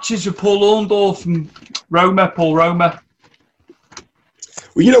were the matches with Paul Orndorff and Paul Roma?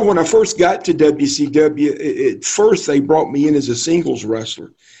 Well, when I first got to WCW, at first they brought me in as a singles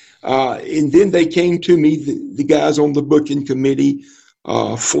wrestler. And then they came to me, the guys on the booking committee,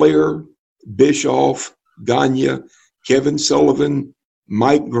 Flair, Bischoff, Gagne, Kevin Sullivan,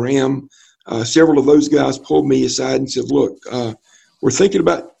 Mike Graham. Several of those guys pulled me aside and said, look, we're thinking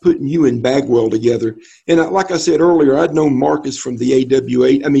about putting you and Bagwell together. And like I said earlier, I'd known Marcus from the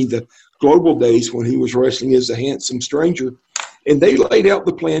AWA, the global days when he was wrestling as a Handsome Stranger. And they laid out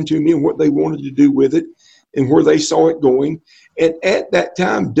the plan to me and what they wanted to do with it and where they saw it going. And at that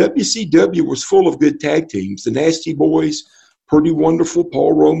time, WCW was full of good tag teams. The Nasty Boys, Pretty Wonderful,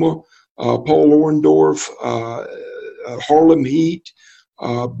 Paul Roma, Paul Orndorff, Harlem Heat,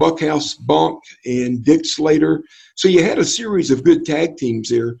 Buckhouse Bunk, and Dick Slater. So you had a series of good tag teams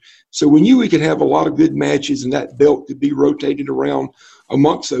there. So we knew we could have a lot of good matches and that belt could be rotated around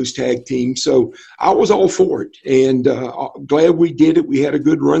amongst those tag teams. So I was all for it, and glad we did it. We had a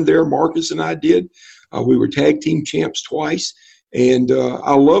good run there, Marcus and I did. We were tag team champs twice, and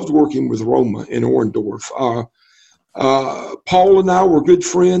I loved working with Roma and Orndorff. Paul and I were good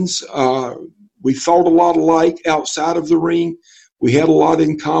friends. We thought a lot alike outside of the ring. We had a lot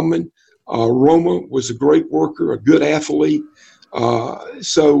in common. Roma was a great worker, a good athlete.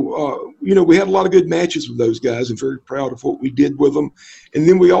 So we had a lot of good matches with those guys and very proud of what we did with them. And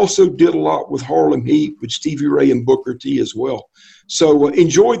then we also did a lot with Harlem Heat, with Stevie Ray and Booker T as well. So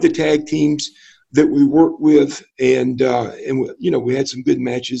enjoyed the tag teams that we worked with, and we had some good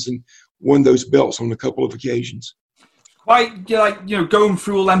matches and won those belts on a couple of occasions. Quite going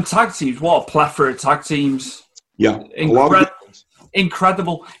through all them tag teams, what a plethora of tag teams. Yeah, a lot of good ones.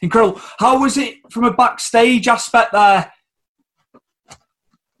 Incredible. How was it from a backstage aspect there?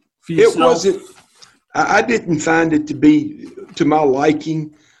 It wasn't. I didn't find it to be to my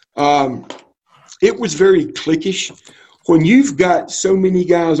liking. It was very cliquish. When you've got so many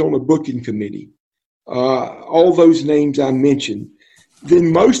guys on a booking committee, all those names I mentioned,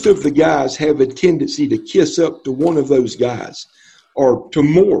 then most of the guys have a tendency to kiss up to one of those guys or to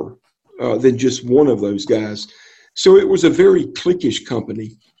more than just one of those guys. So it was a very cliquish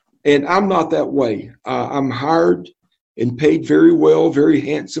company, and I'm not that way. I'm hired and paid very well, very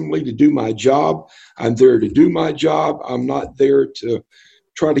handsomely to do my job. I'm there to do my job. I'm not there to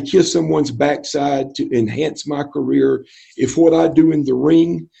try to kiss someone's backside to enhance my career. If what I do in the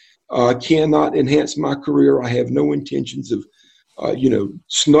ring cannot enhance my career, I have no intentions of,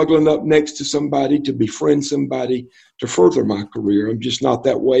 snuggling up next to somebody to befriend somebody to further my career. I'm just not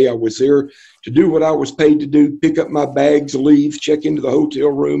that way. I was there to do what I was paid to do, pick up my bags, leave, check into the hotel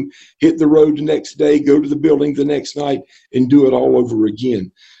room, hit the road the next day, go to the building the next night, and do it all over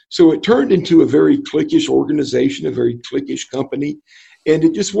again. So it turned into a very cliquish organization, a very cliquish company, and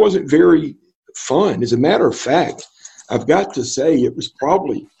it just wasn't very fun. As a matter of fact, I've got to say it was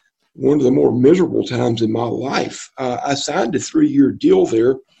probably one of the more miserable times in my life. I signed a 3-year deal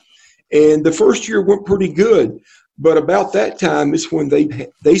there, and the first year went pretty good. But about that time is when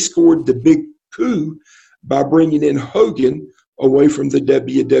they scored the big coup by bringing in Hogan away from the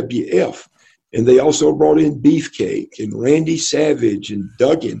WWF. And they also brought in Beefcake and Randy Savage and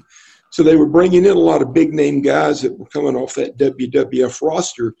Duggan. So they were bringing in a lot of big-name guys that were coming off that WWF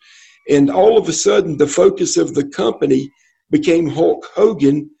roster. And all of a sudden, the focus of the company became Hulk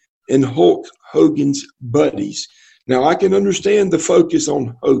Hogan and Hulk Hogan's buddies. Now, I can understand the focus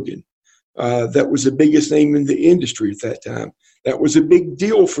on Hogan. That was the biggest name in the industry at that time. That was a big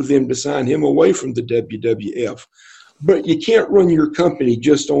deal for them to sign him away from the WWF. But you can't run your company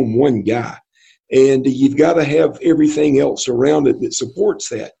just on one guy. And you've got to have everything else around it that supports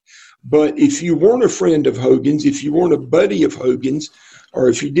that. But if you weren't a friend of Hogan's, if you weren't a buddy of Hogan's, or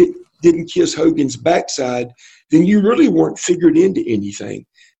if you didn't kiss Hogan's backside, then you really weren't figured into anything.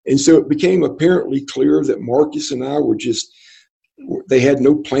 And so it became apparently clear that Marcus and I were they had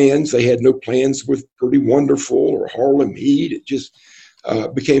no plans. They had no plans with Pretty Wonderful or Harlem Heat. It just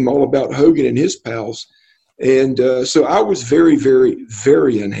became all about Hogan and his pals. And so I was very, very,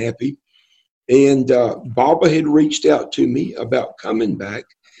 very unhappy. And Baba had reached out to me about coming back.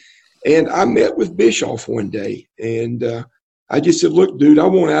 And I met with Bischoff one day. And I just said, look, dude, I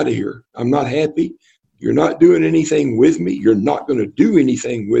want out of here. I'm not happy. You're not doing anything with me. You're not going to do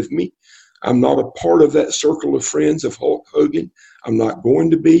anything with me. I'm not a part of that circle of friends of Hulk Hogan. I'm not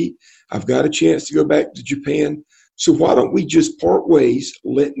going to be. I've got a chance to go back to Japan. So why don't we just part ways?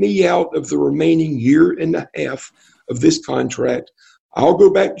 Let me out of the remaining year and a half of this contract. I'll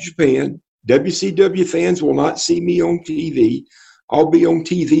go back to Japan. WCW fans will not see me on TV. I'll be on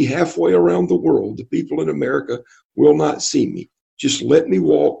TV halfway around the world. The people in America will not see me. Just let me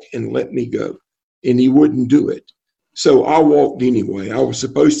walk and let me go. And he wouldn't do it. So I walked anyway. I was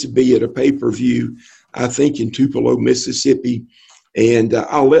supposed to be at a pay-per-view, I think in Tupelo, Mississippi. And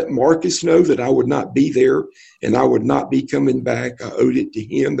I let Marcus know that I would not be there and I would not be coming back. I owed it to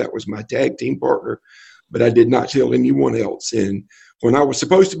him. That was my tag team partner. But I did not tell anyone else. And when I was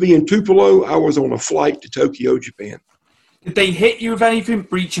supposed to be in Tupelo, I was on a flight to Tokyo, Japan. Did they hit you with anything,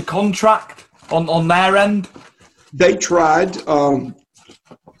 breach of contract on their end? They tried.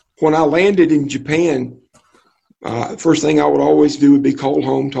 When I landed in Japan, first thing I would always do would be call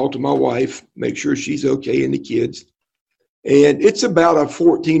home, talk to my wife, make sure she's okay and the kids. And it's about a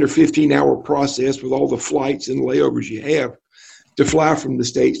 14 or 15-hour process with all the flights and layovers you have to fly from the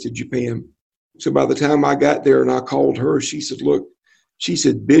States to Japan. So by the time I got there and I called her, she said, look, she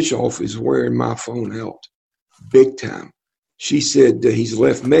said, Bischoff is wearing my phone out big time. She said he's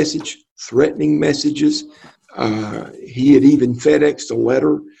left threatening messages. He had even FedExed a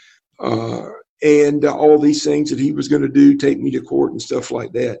letter and all these things that he was going to do, take me to court and stuff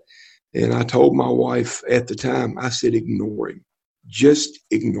like that. And I told my wife at the time, I said, ignore him. Just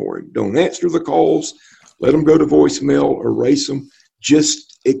ignore him. Don't answer the calls. Let him go to voicemail, erase them.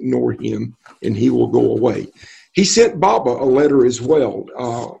 Just ignore him and he will go away. He sent Baba a letter as well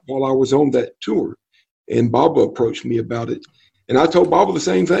while I was on that tour. And Baba approached me about it. And I told Baba the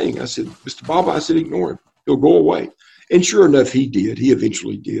same thing. I said, Mr. Baba, I said, ignore him. He'll go away. And sure enough, he did. He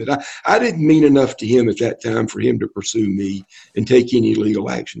eventually did. I didn't mean enough to him at that time for him to pursue me and take any legal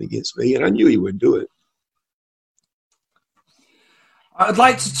action against me. And I knew he would do it. I'd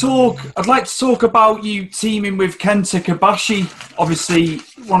like to talk about you teaming with Kenta Kobashi, obviously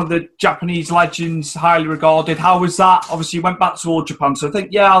one of the Japanese legends, highly regarded. How was that? Obviously, you went back to All Japan, so I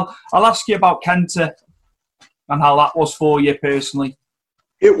think, I'll ask you about Kenta and how that was for you personally.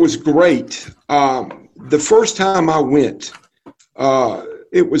 It was great. The first time I went,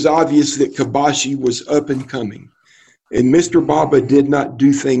 it was obvious that Kobashi was up and coming. And Mr. Baba did not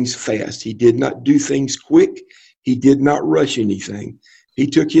do things fast. He did not do things quick. He did not rush anything. He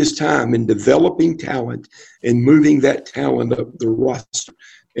took his time in developing talent and moving that talent up the roster.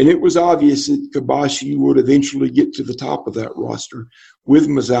 And it was obvious that Kobashi would eventually get to the top of that roster with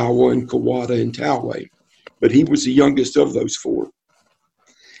Misawa and Kawada and Taue. But he was the youngest of those four.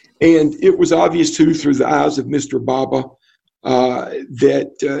 And it was obvious, too, through the eyes of Mr. Baba,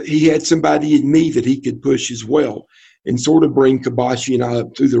 that he had somebody in me that he could push as well and sort of bring Kobashi and I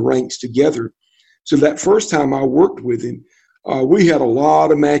up through the ranks together. So that first time I worked with him, we had a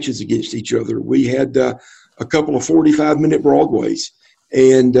lot of matches against each other. We had a couple of 45-minute Broadways,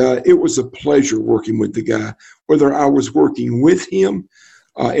 and it was a pleasure working with the guy, whether I was working with him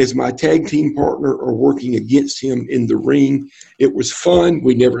as my tag team partner or working against him in the ring. It was fun.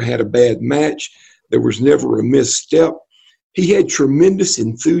 We never had a bad match. There was never a misstep. he had tremendous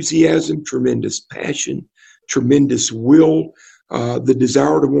enthusiasm, tremendous passion, tremendous will, the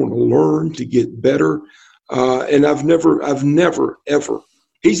desire to want to learn, to get better. And I've never, ever,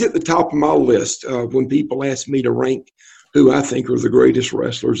 he's at the top of my list when people ask me to rank who I think are the greatest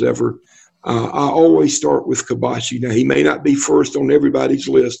wrestlers ever. I always start with Kobashi. Now, he may not be first on everybody's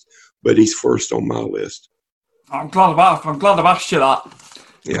list, but he's first on my list. I'm glad I've asked you that.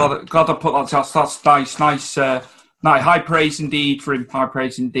 Yeah. Glad I put that to us. That's nice. Nice. High praise indeed for him. High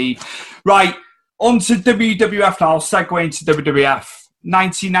praise indeed. Right, on to WWF now. I'll segue into WWF.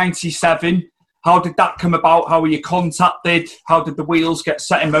 1997. How did that come about? How were you contacted? How did the wheels get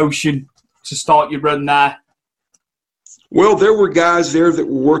set in motion to start your run there? Well, there were guys there that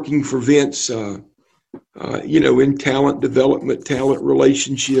were working for Vince, in talent development, talent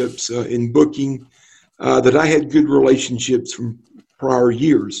relationships, in booking, that I had good relationships from prior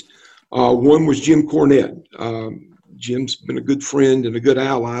years. One was Jim Cornette. Jim's been a good friend and a good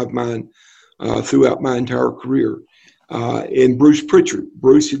ally of mine throughout my entire career. And Bruce Pritchard.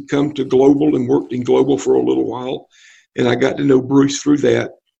 Bruce had come to Global and worked in Global for a little while, and I got to know Bruce through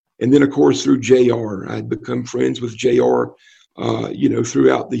that. And then, of course, through JR. I'd become friends with JR,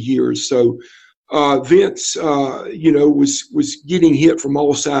 throughout the years. So Vince, was getting hit from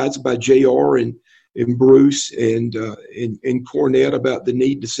all sides by JR and Bruce and Cornette about the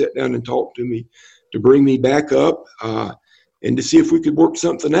need to sit down and talk to me, to bring me back up and to see if we could work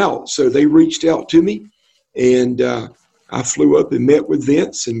something out. So they reached out to me, and I flew up and met with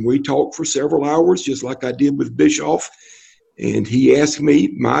Vince, and we talked for several hours, just like I did with Bischoff. And he asked me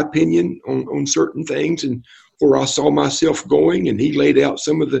my opinion on certain things and where I saw myself going, and he laid out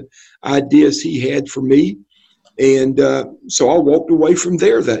some of the ideas he had for me. And so I walked away from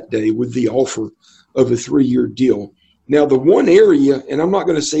there that day with the offer of a 3-year deal. Now, the one area, and I'm not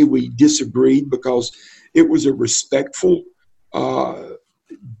going to say we disagreed because it was a respectful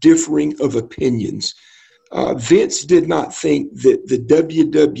differing of opinions. Vince did not think that the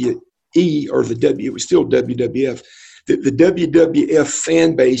WWE, or it was still WWF, that the WWF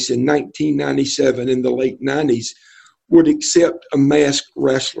fan base in 1997 in the late 90s would accept a masked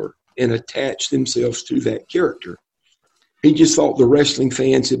wrestler and attach themselves to that character. He just thought the wrestling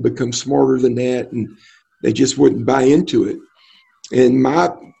fans had become smarter than that, and they just wouldn't buy into it. And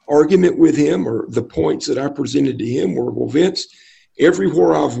my argument with him, or the points that I presented to him, were, well, Vince,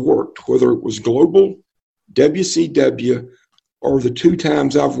 everywhere I've worked, whether it was Global, WCW, or the 2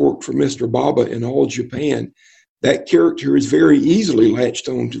 times I've worked for Mr. Baba in All Japan, that character is very easily latched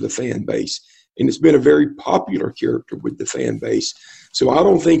on to the fan base. And it's been a very popular character with the fan base. So I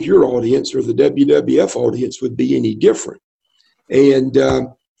don't think your audience or the WWF audience would be any different. And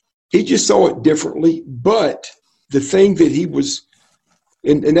he just saw it differently. But the thing that he was,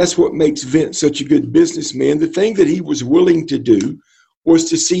 and that's what makes Vince such a good businessman, the thing that he was willing to do was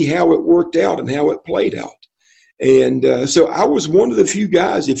to see how it worked out and how it played out. And so I was one of the few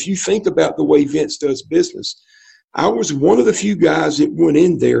guys, if you think about the way Vince does business, I was one of the few guys that went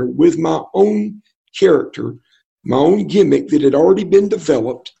in there with my own character, my own gimmick that had already been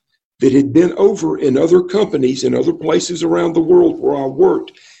developed, that had been over in other companies and other places around the world where I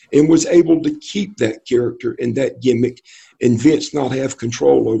worked, and was able to keep that character and that gimmick, and Vince not have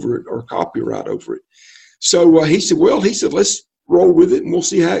control over it or copyright over it. So he said, let's roll with it and we'll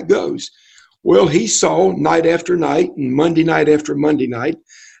see how it goes. Well, he saw night after night and Monday night after Monday night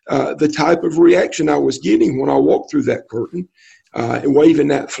the type of reaction I was getting when I walked through that curtain and waving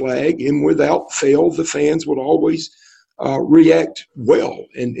that flag. And without fail, the fans would always react well.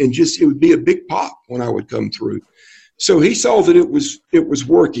 And just it would be a big pop when I would come through. So he saw that it was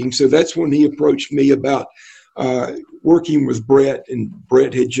working. So that's when he approached me about working with Bret, and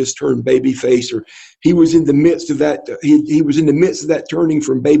Bret had just turned babyface, or he was in the midst of that. He was in the midst of that turning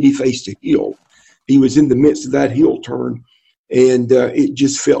from babyface to heel. He was in the midst of that heel turn, and it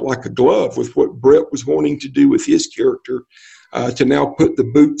just felt like a glove with what Bret was wanting to do with his character, to now put the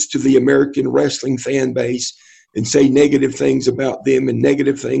boots to the American wrestling fan base and say negative things about them and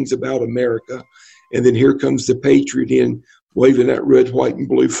negative things about America. And then here comes the Patriot in waving that red, white, and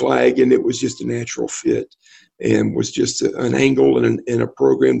blue flag, and it was just a natural fit and was just an angle and a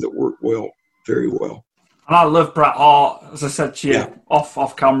program that worked well, very well. And I love Bret Hart. As I said to you,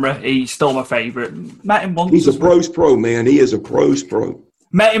 off camera, he's still my favourite. Met him once. He's a pro's pro, man. He is a pro's pro.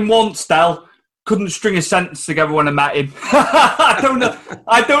 Met him once, Del. Couldn't string a sentence together when I met him.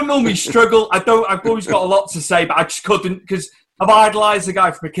 I don't normally struggle. I've always got a lot to say, but I just couldn't because I've idolised the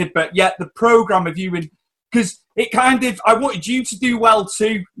guy from a kid. But yet the programme of you, because it kind of, I wanted you to do well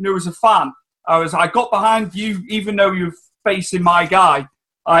too. As a fan, I got behind you, even though you were facing my guy.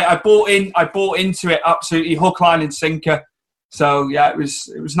 I bought into it absolutely, hook, line, and sinker. So yeah, it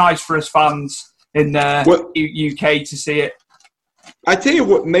was nice for us fans in the UK to see it. I tell you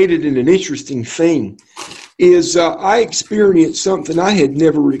what made it an interesting thing is I experienced something I had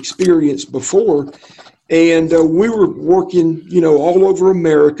never experienced before. And we were working, all over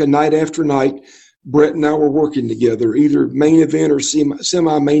America night after night. Brett and I were working together, either main event or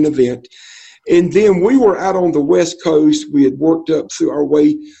semi-main event. And then we were out on the West Coast. We had worked up through our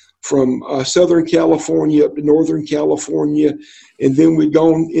way from Southern California up to Northern California. And then we'd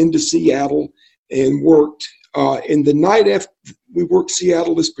gone into Seattle and worked. And the night after, we worked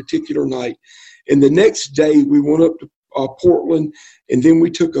Seattle this particular night. And the next day we went up to Portland, and then we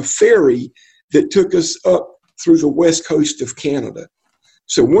took a ferry that took us up through the west coast of Canada.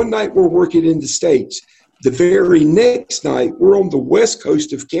 So one night we're working in the States. The very next night we're on the west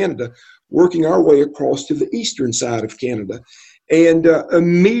coast of Canada, working our way across to the eastern side of Canada. And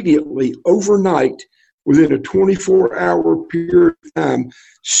immediately, overnight, within a 24-hour period of time,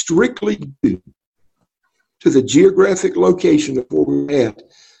 strictly due to the geographic location of where we were at,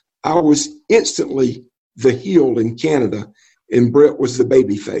 I was instantly the heel in Canada, and Brett was the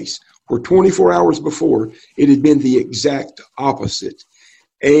baby face. Where 24 hours before, it had been the exact opposite.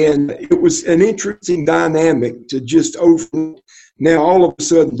 And it was an interesting dynamic to just now all of a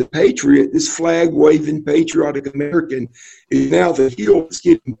sudden the Patriot, this flag-waving patriotic American, is now the heel that's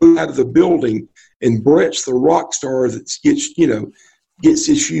getting booed out of the building, and Brett's the rock star that gets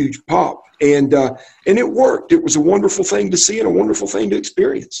this huge pop. And it worked. It was a wonderful thing to see and a wonderful thing to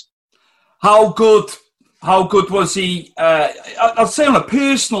experience. How good was he? I'd say on a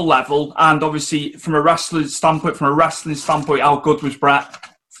personal level, and obviously from a wrestling standpoint, how good was Brett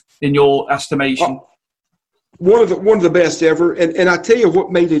in your estimation? One of the best ever. And I tell you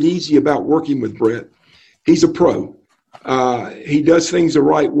what made it easy about working with Brett. He's a pro. He does things the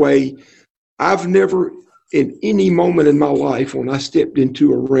right way. I've never, in any moment in my life, when I stepped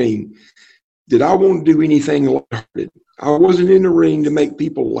into a ring, did I want to do anything lighthearted. I wasn't in the ring to make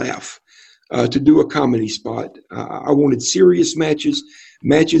people laugh. To do a comedy spot. I wanted serious matches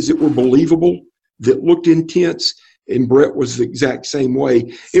that were believable, that looked intense, and Brett was the exact same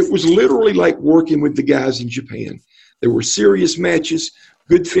way. It was literally like working with the guys in Japan. There were serious matches,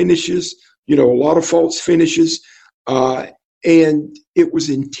 good finishes, a lot of false finishes, and it was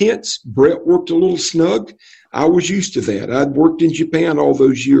intense. Brett worked a little snug. I was used to that. I'd worked in Japan all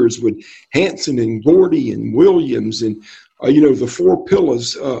those years with Hansen and Gordy and Williams and the four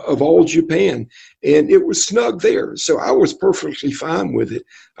pillars of all Japan, and it was snug there. So I was perfectly fine with it.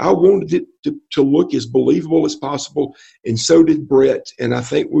 I wanted it to look as believable as possible, and so did Brett. And I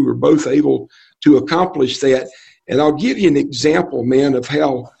think we were both able to accomplish that. And I'll give you an example, man, of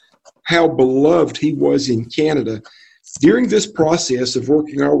how beloved he was in Canada. During this process of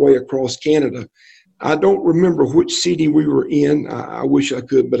working our way across Canada, I don't remember which city we were in. I wish I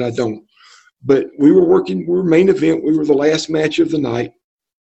could, but I don't. But we were main event. We were the last match of the night.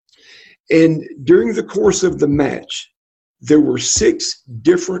 And during the course of the match, there were 6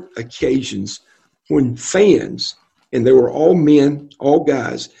 different occasions when fans, and they were all men, all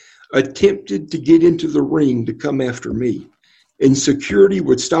guys, attempted to get into the ring to come after me. And security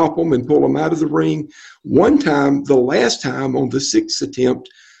would stop them and pull them out of the ring. One time, the last time on the 6th attempt,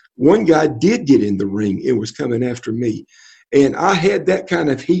 one guy did get in the ring and was coming after me. And I had that kind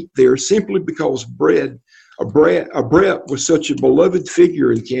of heat there simply because Brett was such a beloved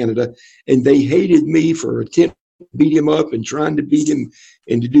figure in Canada, and they hated me for attempting to beat him up and trying to beat him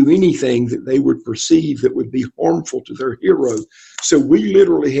and to do anything that they would perceive that would be harmful to their hero. So we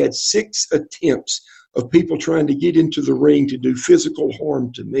literally had 6 attempts of people trying to get into the ring to do physical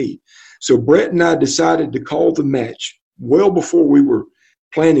harm to me. So Brett and I decided to call the match well before we were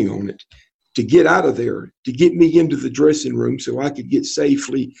planning on it, to get out of there, to get me into the dressing room so I could get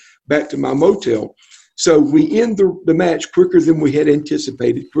safely back to my motel. So we end the match quicker than we had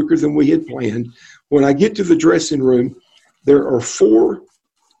anticipated, quicker than we had planned. When I get to the dressing room, there are 4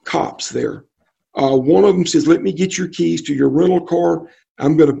 cops there. One of them says, "Let me get your keys to your rental car.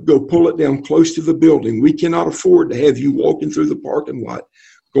 I'm going to go pull it down close to the building. We cannot afford to have you walking through the parking lot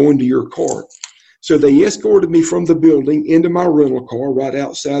going to your car." So they escorted me from the building into my rental car right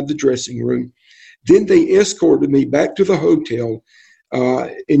outside the dressing room. Then they escorted me back to the hotel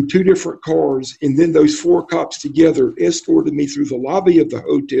in 2 different cars. And then those 4 cops together escorted me through the lobby of the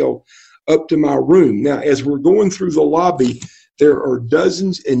hotel up to my room. Now, as we're going through the lobby, there are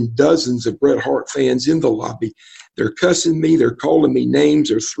dozens and dozens of Bret Hart fans in the lobby. They're cussing me. They're calling me names.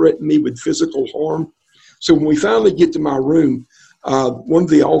 They're threatening me with physical harm. So when we finally get to my room, one of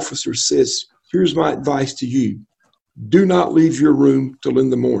the officers says, "Here's my advice to you. Do not leave your room till in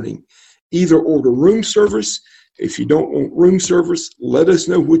the morning. Either order room service, If you don't want room service, let us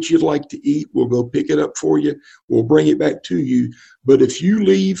know what you'd like to eat. We'll go pick it up for you. We'll bring it back to you. But if you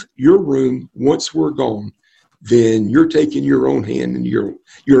leave your room once we're gone, then you're taking your own hand and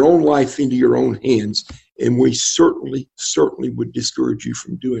your own life into your own hands. And we certainly would discourage you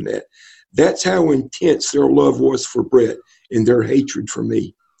from doing that. That's how intense their love was for Brett and their hatred for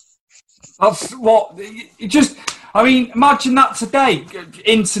me. That's what, imagine that today,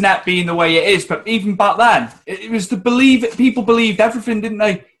 internet being the way it is, but even back then, it was people believed everything, didn't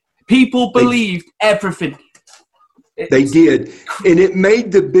they? People believed everything. They did, and it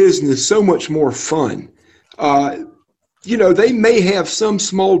made the business so much more fun. They may have some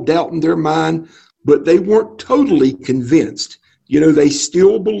small doubt in their mind, but they weren't totally convinced. They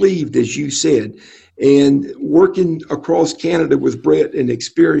still believed, as you said, and working across Canada with Brett and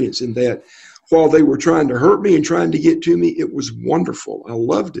experiencing that while they were trying to hurt me and trying to get to me, it was wonderful. I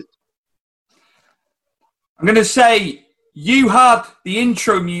loved it. I'm going to say you had the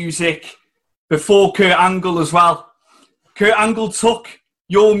intro music before Kurt Angle as well. Kurt Angle took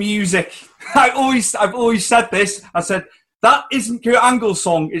your music. I've always said this. I said, that isn't Kurt Angle's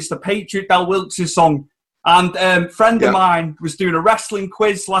song. It's the Patriot Del Wilkes' song. And a friend of mine was doing a wrestling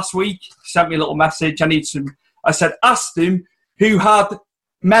quiz last week. He sent me a little message. I said, asked him who had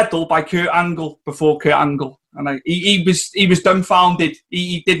Medal by Kurt Angle before Kurt Angle. And he was dumbfounded.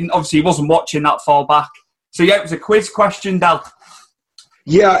 He wasn't watching that far back. So yeah, it was a quiz question, Del.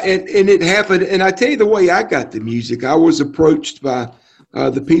 Yeah, and it happened. And I tell you the way I got the music, I was approached by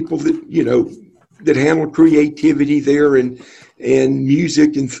the people that handle creativity there and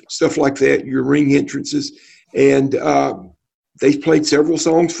music and stuff like that, your ring entrances. And they played several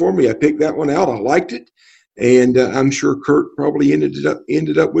songs for me. I picked that one out. I liked it. And I'm sure Kurt probably ended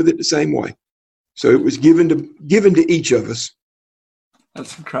up with it the same way. So it was given to each of us.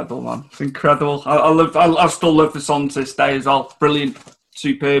 That's incredible, man. It's incredible. I still love the song to this day as well. Brilliant.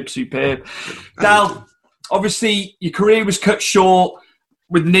 Superb. Del, obviously your career was cut short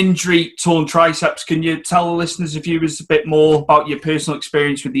with an injury, torn triceps. Can you tell the listeners and viewers a bit more about your personal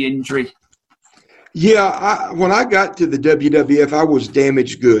experience with the injury? Yeah, when I got to the WWF, I was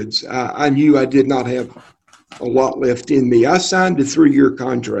damaged goods. I knew I did not have a lot left in me. I signed a 3-year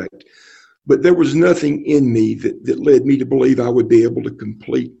contract, but there was nothing in me that led me to believe I would be able to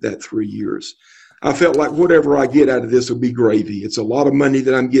complete that 3 years. I felt like whatever I get out of this will be gravy. It's a lot of money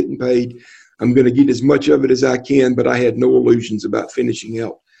that I'm getting paid. I'm going to get as much of it as I can, but I had no illusions about finishing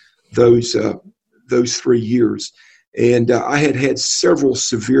out those 3 years. And I had several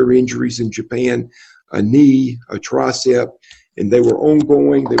severe injuries in Japan, a knee, a tricep, and they were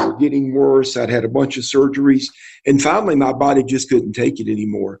ongoing. They were getting worse. I'd had a bunch of surgeries. And finally, my body just couldn't take it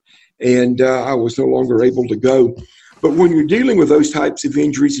anymore. And I was no longer able to go. But when you're dealing with those types of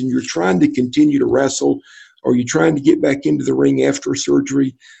injuries and you're trying to continue to wrestle or you're trying to get back into the ring after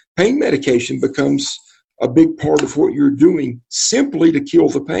surgery, pain medication becomes a big part of what you're doing simply to kill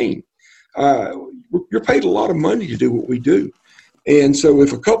the pain. You're paid a lot of money to do what we do. And so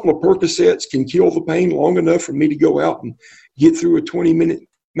if a couple of Percocets can kill the pain long enough for me to go out and get through a 20-minute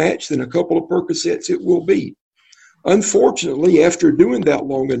match, then a couple of Percocets it will be. Unfortunately, after doing that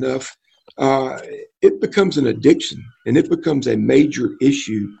long enough, it becomes an addiction and it becomes a major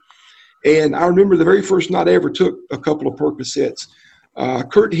issue. And I remember the very first night I ever took a couple of Percocets,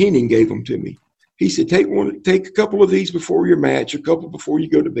 Kurt Hennig gave them to me. He said, take a couple of these before your match, a couple before you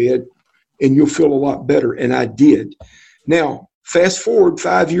go to bed, and you'll feel a lot better. And I did. Now, fast forward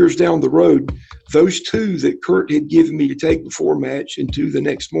 5 years down the road, those 2 that Kurt had given me to take before match and 2 the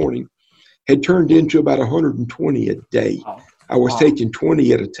next morning had turned into about 120 a day. Wow. I was taking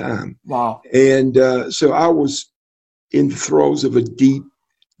 20 at a time. Wow. And so I was in the throes of a deep,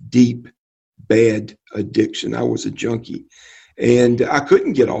 deep, bad addiction. I was a junkie. And I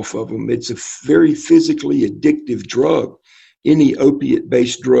couldn't get off of them. It's a very physically addictive drug. Any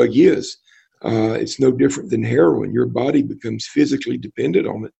opiate-based drug is. It's no different than heroin. Your body becomes physically dependent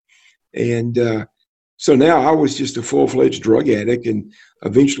on it. And so now I was just a full-fledged drug addict, and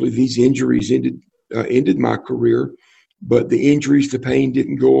eventually these injuries ended my career. But the injuries, the pain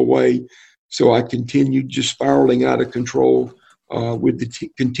didn't go away. So I continued just spiraling out of control with the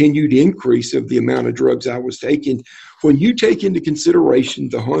continued increase of the amount of drugs I was taking. When you take into consideration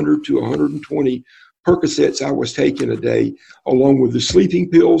the 100 to 120 Percocets I was taking a day, along with the sleeping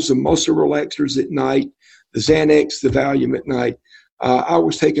pills, the muscle relaxers at night, the Xanax, the Valium at night, I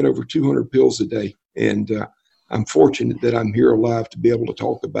was taking over 200 pills a day. And I'm fortunate that I'm here alive to be able to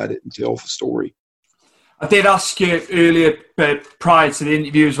talk about it and tell the story. I did ask you earlier, prior to the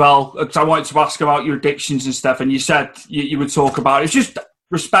interview as well, because I wanted to ask about your addictions and stuff, and you said you would talk about it. It's just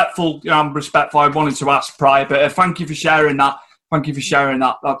respectful. I'm respectful. I wanted to ask prior, but thank you for sharing that. Thank you for sharing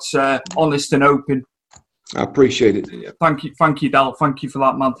that. That's honest and open. I appreciate it. Thank you, Del. Thank you for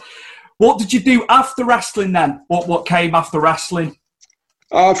that, man. What did you do after wrestling then? What came after wrestling?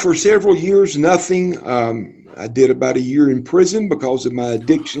 For several years, nothing. I did about a year in prison because of my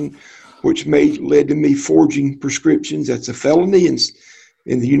addiction, which led to me forging prescriptions. That's a felony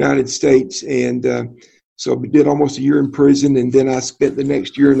in the United States. And so I did almost a year in prison, and then I spent the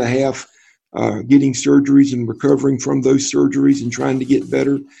next year and a half getting surgeries and recovering from those surgeries and trying to get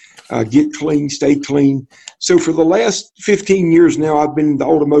better, get clean, stay clean. So for the last 15 years now, I've been in the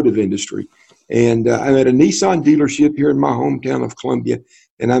automotive industry. And I'm at a Nissan dealership here in my hometown of Columbia,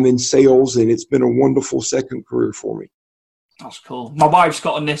 and I'm in sales, and it's been a wonderful second career for me. That's cool. My wife's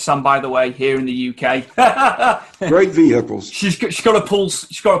got a Nissan, by the way, here in the UK. Great vehicles. She's got a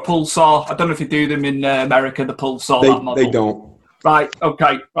Pulsar. I don't know if they do them in America, the Pulsar. That model. They don't. Right.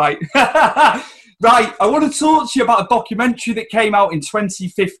 Okay. Right. Right. I want to talk to you about a documentary that came out in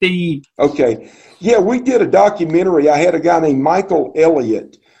 2015. Okay. Yeah, we did a documentary. I had a guy named Michael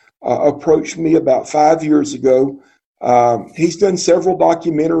Elliott approach me about 5 years ago. He's done several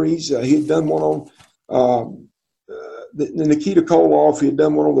documentaries. He had done one on the Nikita Koloff. He had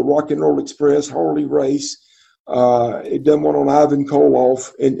done one on the Rock and Roll Express, Harley Race. He had done one on Ivan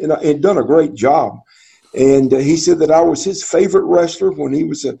Koloff, and done a great job. And he said that I was his favorite wrestler when he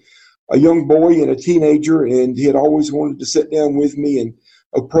was a young boy and a teenager, and he had always wanted to sit down with me and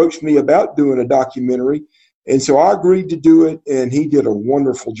approach me about doing a documentary. And so I agreed to do it, and he did a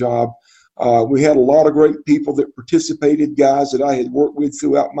wonderful job. We had a lot of great people that participated, guys that I had worked with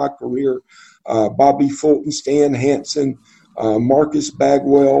throughout my career. Bobby Fulton, Stan Hansen, Marcus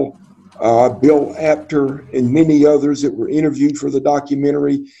Bagwell, Bill Apter, and many others that were interviewed for the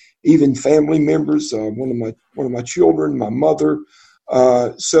documentary, even family members, one of my children, my mother.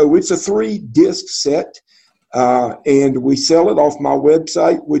 So it's a 3-disc set, and we sell it off my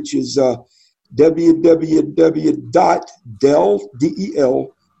website, which is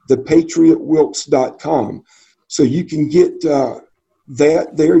www.thepatriotwilkes.com. So you can get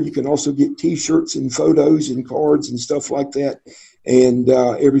that there. You can also get T-shirts and photos and cards and stuff like that. And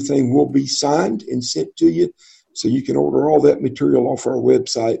everything will be signed and sent to you. So you can order all that material off our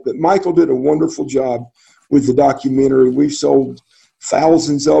website. But Michael did a wonderful job with the documentary. We've sold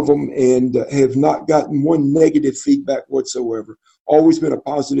thousands of them and have not gotten one negative feedback whatsoever. Always been a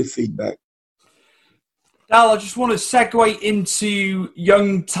positive feedback. Dal, I just want to segue into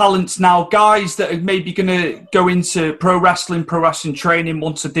young talents now, guys that are maybe going to go into pro wrestling training,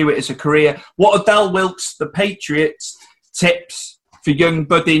 want to do it as a career. What are Del Wilkes, the Patriots, tips for young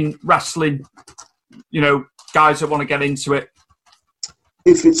budding wrestling, guys that want to get into it?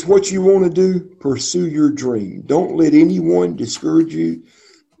 If it's what you want to do, pursue your dream. Don't let anyone discourage you.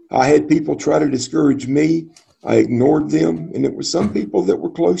 I had people try to discourage me. I ignored them, and it was some people that were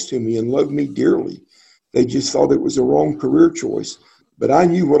close to me and loved me dearly. They just thought it was a wrong career choice. But I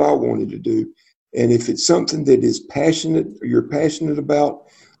knew what I wanted to do. And if it's something that is passionate or you're passionate about,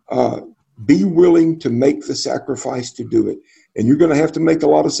 be willing to make the sacrifice to do it. And you're going to have to make a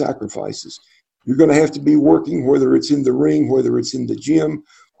lot of sacrifices. You're going to have to be working, whether it's in the ring, whether it's in the gym,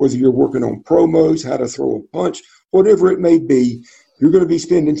 whether you're working on promos, how to throw a punch, whatever it may be. You're going to be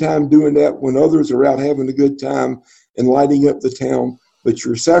spending time doing that when others are out having a good time and lighting up the town. But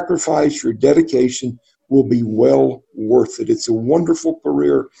your sacrifice, your dedication will be well worth it. It's a wonderful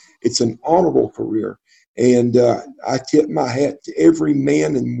career. It's an honorable career. And I tip my hat to every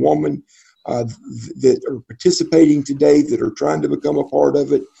man and woman that are participating today, that are trying to become a part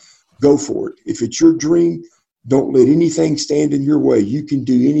of it. Go for it. If it's your dream, don't let anything stand in your way. You can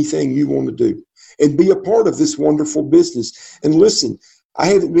do anything you want to do and be a part of this wonderful business. And listen, I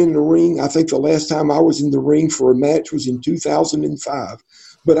haven't been in the ring. I think the last time I was in the ring for a match was in 2005.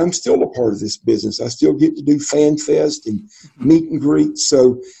 But I'm still a part of this business. I still get to do Fan Fest and meet and greet.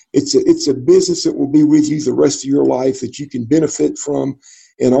 So it's a business that will be with you the rest of your life, that you can benefit from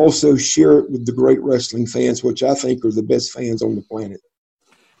and also share it with the great wrestling fans, which I think are the best fans on the planet.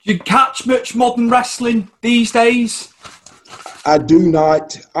 Do you catch much modern wrestling these days? I do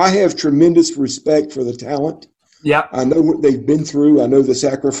not. I have tremendous respect for the talent. Yeah. I know what they've been through. I know the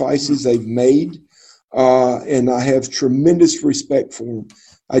sacrifices they've made. And I have tremendous respect for them.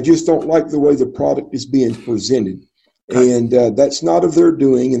 I just don't like the way the product is being presented. And that's not of their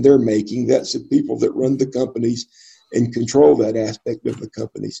doing and their making. That's the people that run the companies and control that aspect of the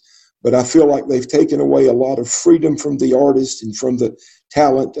companies. But I feel like they've taken away a lot of freedom from the artists and from the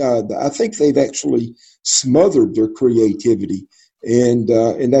talent. I think they've actually smothered their creativity, and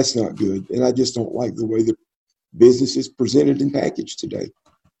that's not good. And I just don't like the way businesses presented and packaged today.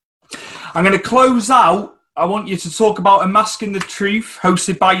 I'm going to close out. I want you to talk about Unmasking the Truth,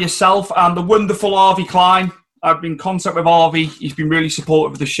 hosted by yourself and the wonderful Harvey Klein. I've been in contact with Harvey. He's been really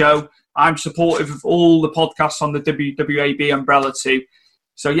supportive of the show. I'm supportive of all the podcasts on the WWAB umbrella too.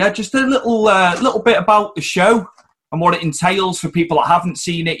 So yeah, just a little bit about the show and what it entails for people that haven't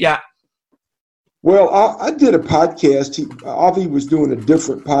seen it yet. Well, I did a podcast. Avi was doing a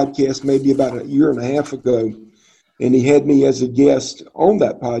different podcast maybe about a year and a half ago, and he had me as a guest on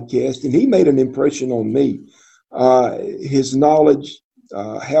that podcast, and he made an impression on me. His knowledge,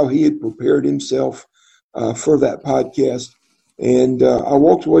 how he had prepared himself for that podcast, and I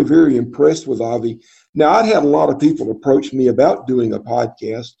walked away very impressed with Avi. Now, I'd had a lot of people approach me about doing a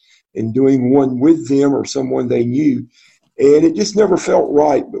podcast and doing one with them or someone they knew, and it just never felt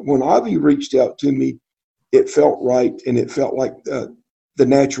right. But when Avi reached out to me, it felt right, and it felt like the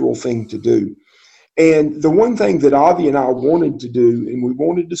natural thing to do. And the one thing that Avi and I wanted to do, and we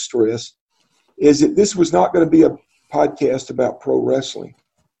wanted to stress, is that this was not going to be a podcast about pro wrestling.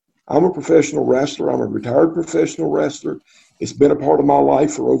 I'm a professional wrestler. I'm a retired professional wrestler. It's been a part of my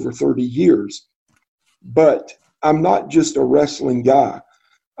life for over 30 years. But I'm not just a wrestling guy.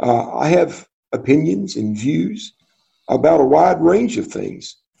 I have opinions and views about a wide range of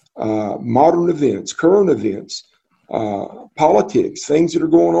things, modern events, current events, politics, things that are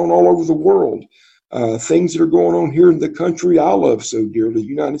going on all over the world, things that are going on here in the country I love so dearly, the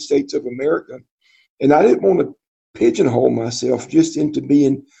United States of America. And I didn't want to pigeonhole myself just into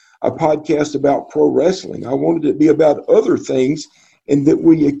being a podcast about pro wrestling. I wanted it to be about other things, and that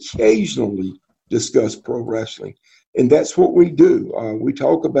we occasionally discuss pro wrestling. And that's what we do. We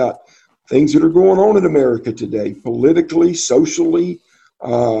talk about things that are going on in America today, politically, socially.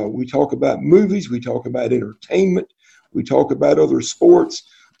 We talk about movies. We talk about entertainment. We talk about other sports.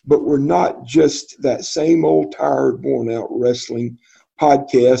 But we're not just that same old tired, worn-out wrestling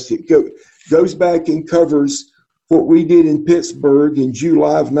podcast. It goes back and covers what we did in Pittsburgh in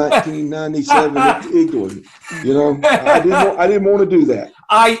July of 1997 at England. You know, I didn't want to do that.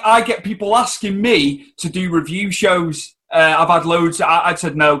 I get people asking me to do review shows. I've had loads. I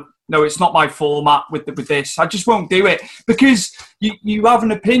said no, it's not my format with this. I just won't do it because you have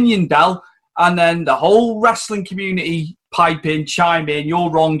an opinion, Del, and then the whole wrestling community pipe in, chime in. You're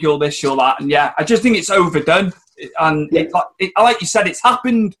wrong. You're this. You're that. And yeah, I just think it's overdone. And Yeah. Like you said, it's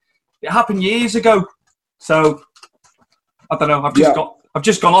happened. It happened years ago. So I don't know. I've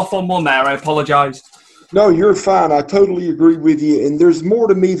just gone off on one there. I apologise. No, you're fine. I totally agree with you. And there's more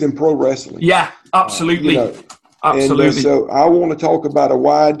to me than pro wrestling. Yeah, absolutely. Absolutely. And so I want to talk about a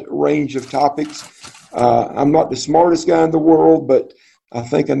wide range of topics. I'm not the smartest guy in the world, but I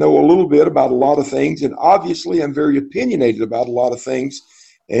think I know a little bit about a lot of things. And obviously, I'm very opinionated about a lot of things.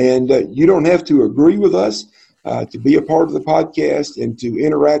 And you don't have to agree with us to be a part of the podcast and to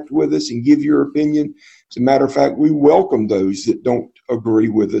interact with us and give your opinion. As a matter of fact, we welcome those that don't agree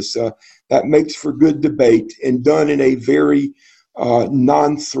with us. That makes for good debate and done in a very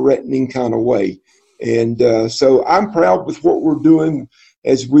non-threatening kind of way. And so I'm proud with what we're doing.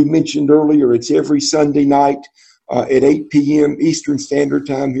 As we mentioned earlier, it's every Sunday night at 8 p.m. Eastern Standard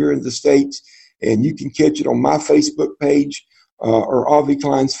Time here in the States. And you can catch it on my Facebook page or Avi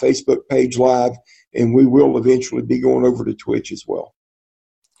Klein's Facebook page live. And we will eventually be going over to Twitch as well.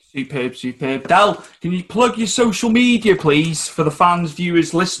 Superb. Del, can you plug your social media, please, for the fans,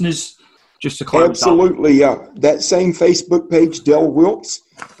 viewers, listeners, just to close Absolutely. That same Facebook page, Del Wilkes.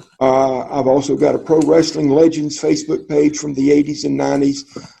 I've also got a Pro Wrestling Legends Facebook page from the 80s and 90s,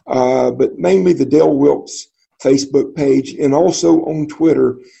 but mainly the Del Wilkes Facebook page, and also on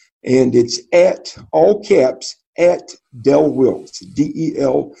Twitter. And it's at, all caps, at Del Wilkes,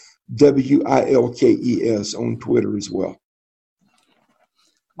 DELWILKES on Twitter as well.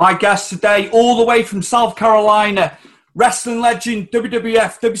 My guest today, all the way from South Carolina, wrestling legend,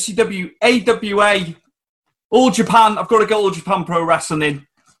 WWF, WCW, AWA, All Japan. I've got to get All Japan Pro Wrestling in.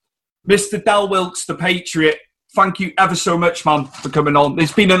 Mr. Del Wilkes, the Patriot. Thank you ever so much, man, for coming on.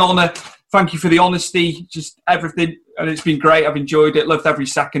 It's been an honour. Thank you for the honesty, just everything. And it's been great. I've enjoyed it. Loved every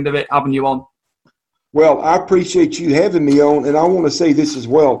second of it, having you on. Well, I appreciate you having me on. And I want to say this as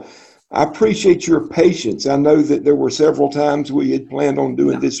well. I appreciate your patience. I know that there were several times we had planned on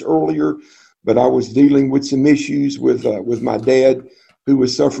doing this earlier, but I was dealing with some issues with my dad, who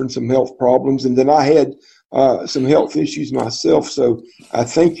was suffering some health problems. And then I had some health issues myself. So I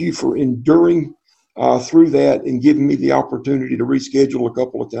thank you for enduring through that and giving me the opportunity to reschedule a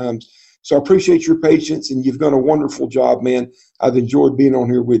couple of times. So I appreciate your patience, and you've done a wonderful job, man. I've enjoyed being on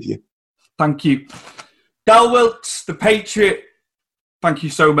here with you. Thank you. Del Wilkes, the Patriot, thank you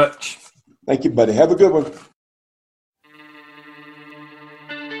so much. Thank you, buddy. Have a good one.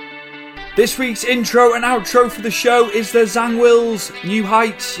 This week's intro and outro for the show is the Zangwills, New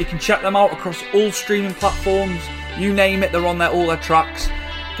Heights. You can check them out across all streaming platforms. You name it, they're on there, all their tracks.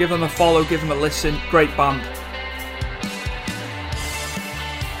 Give them a follow, give them a listen. Great band.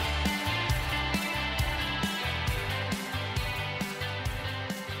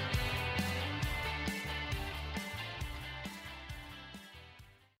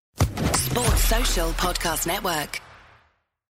 Sports Social Podcast Network.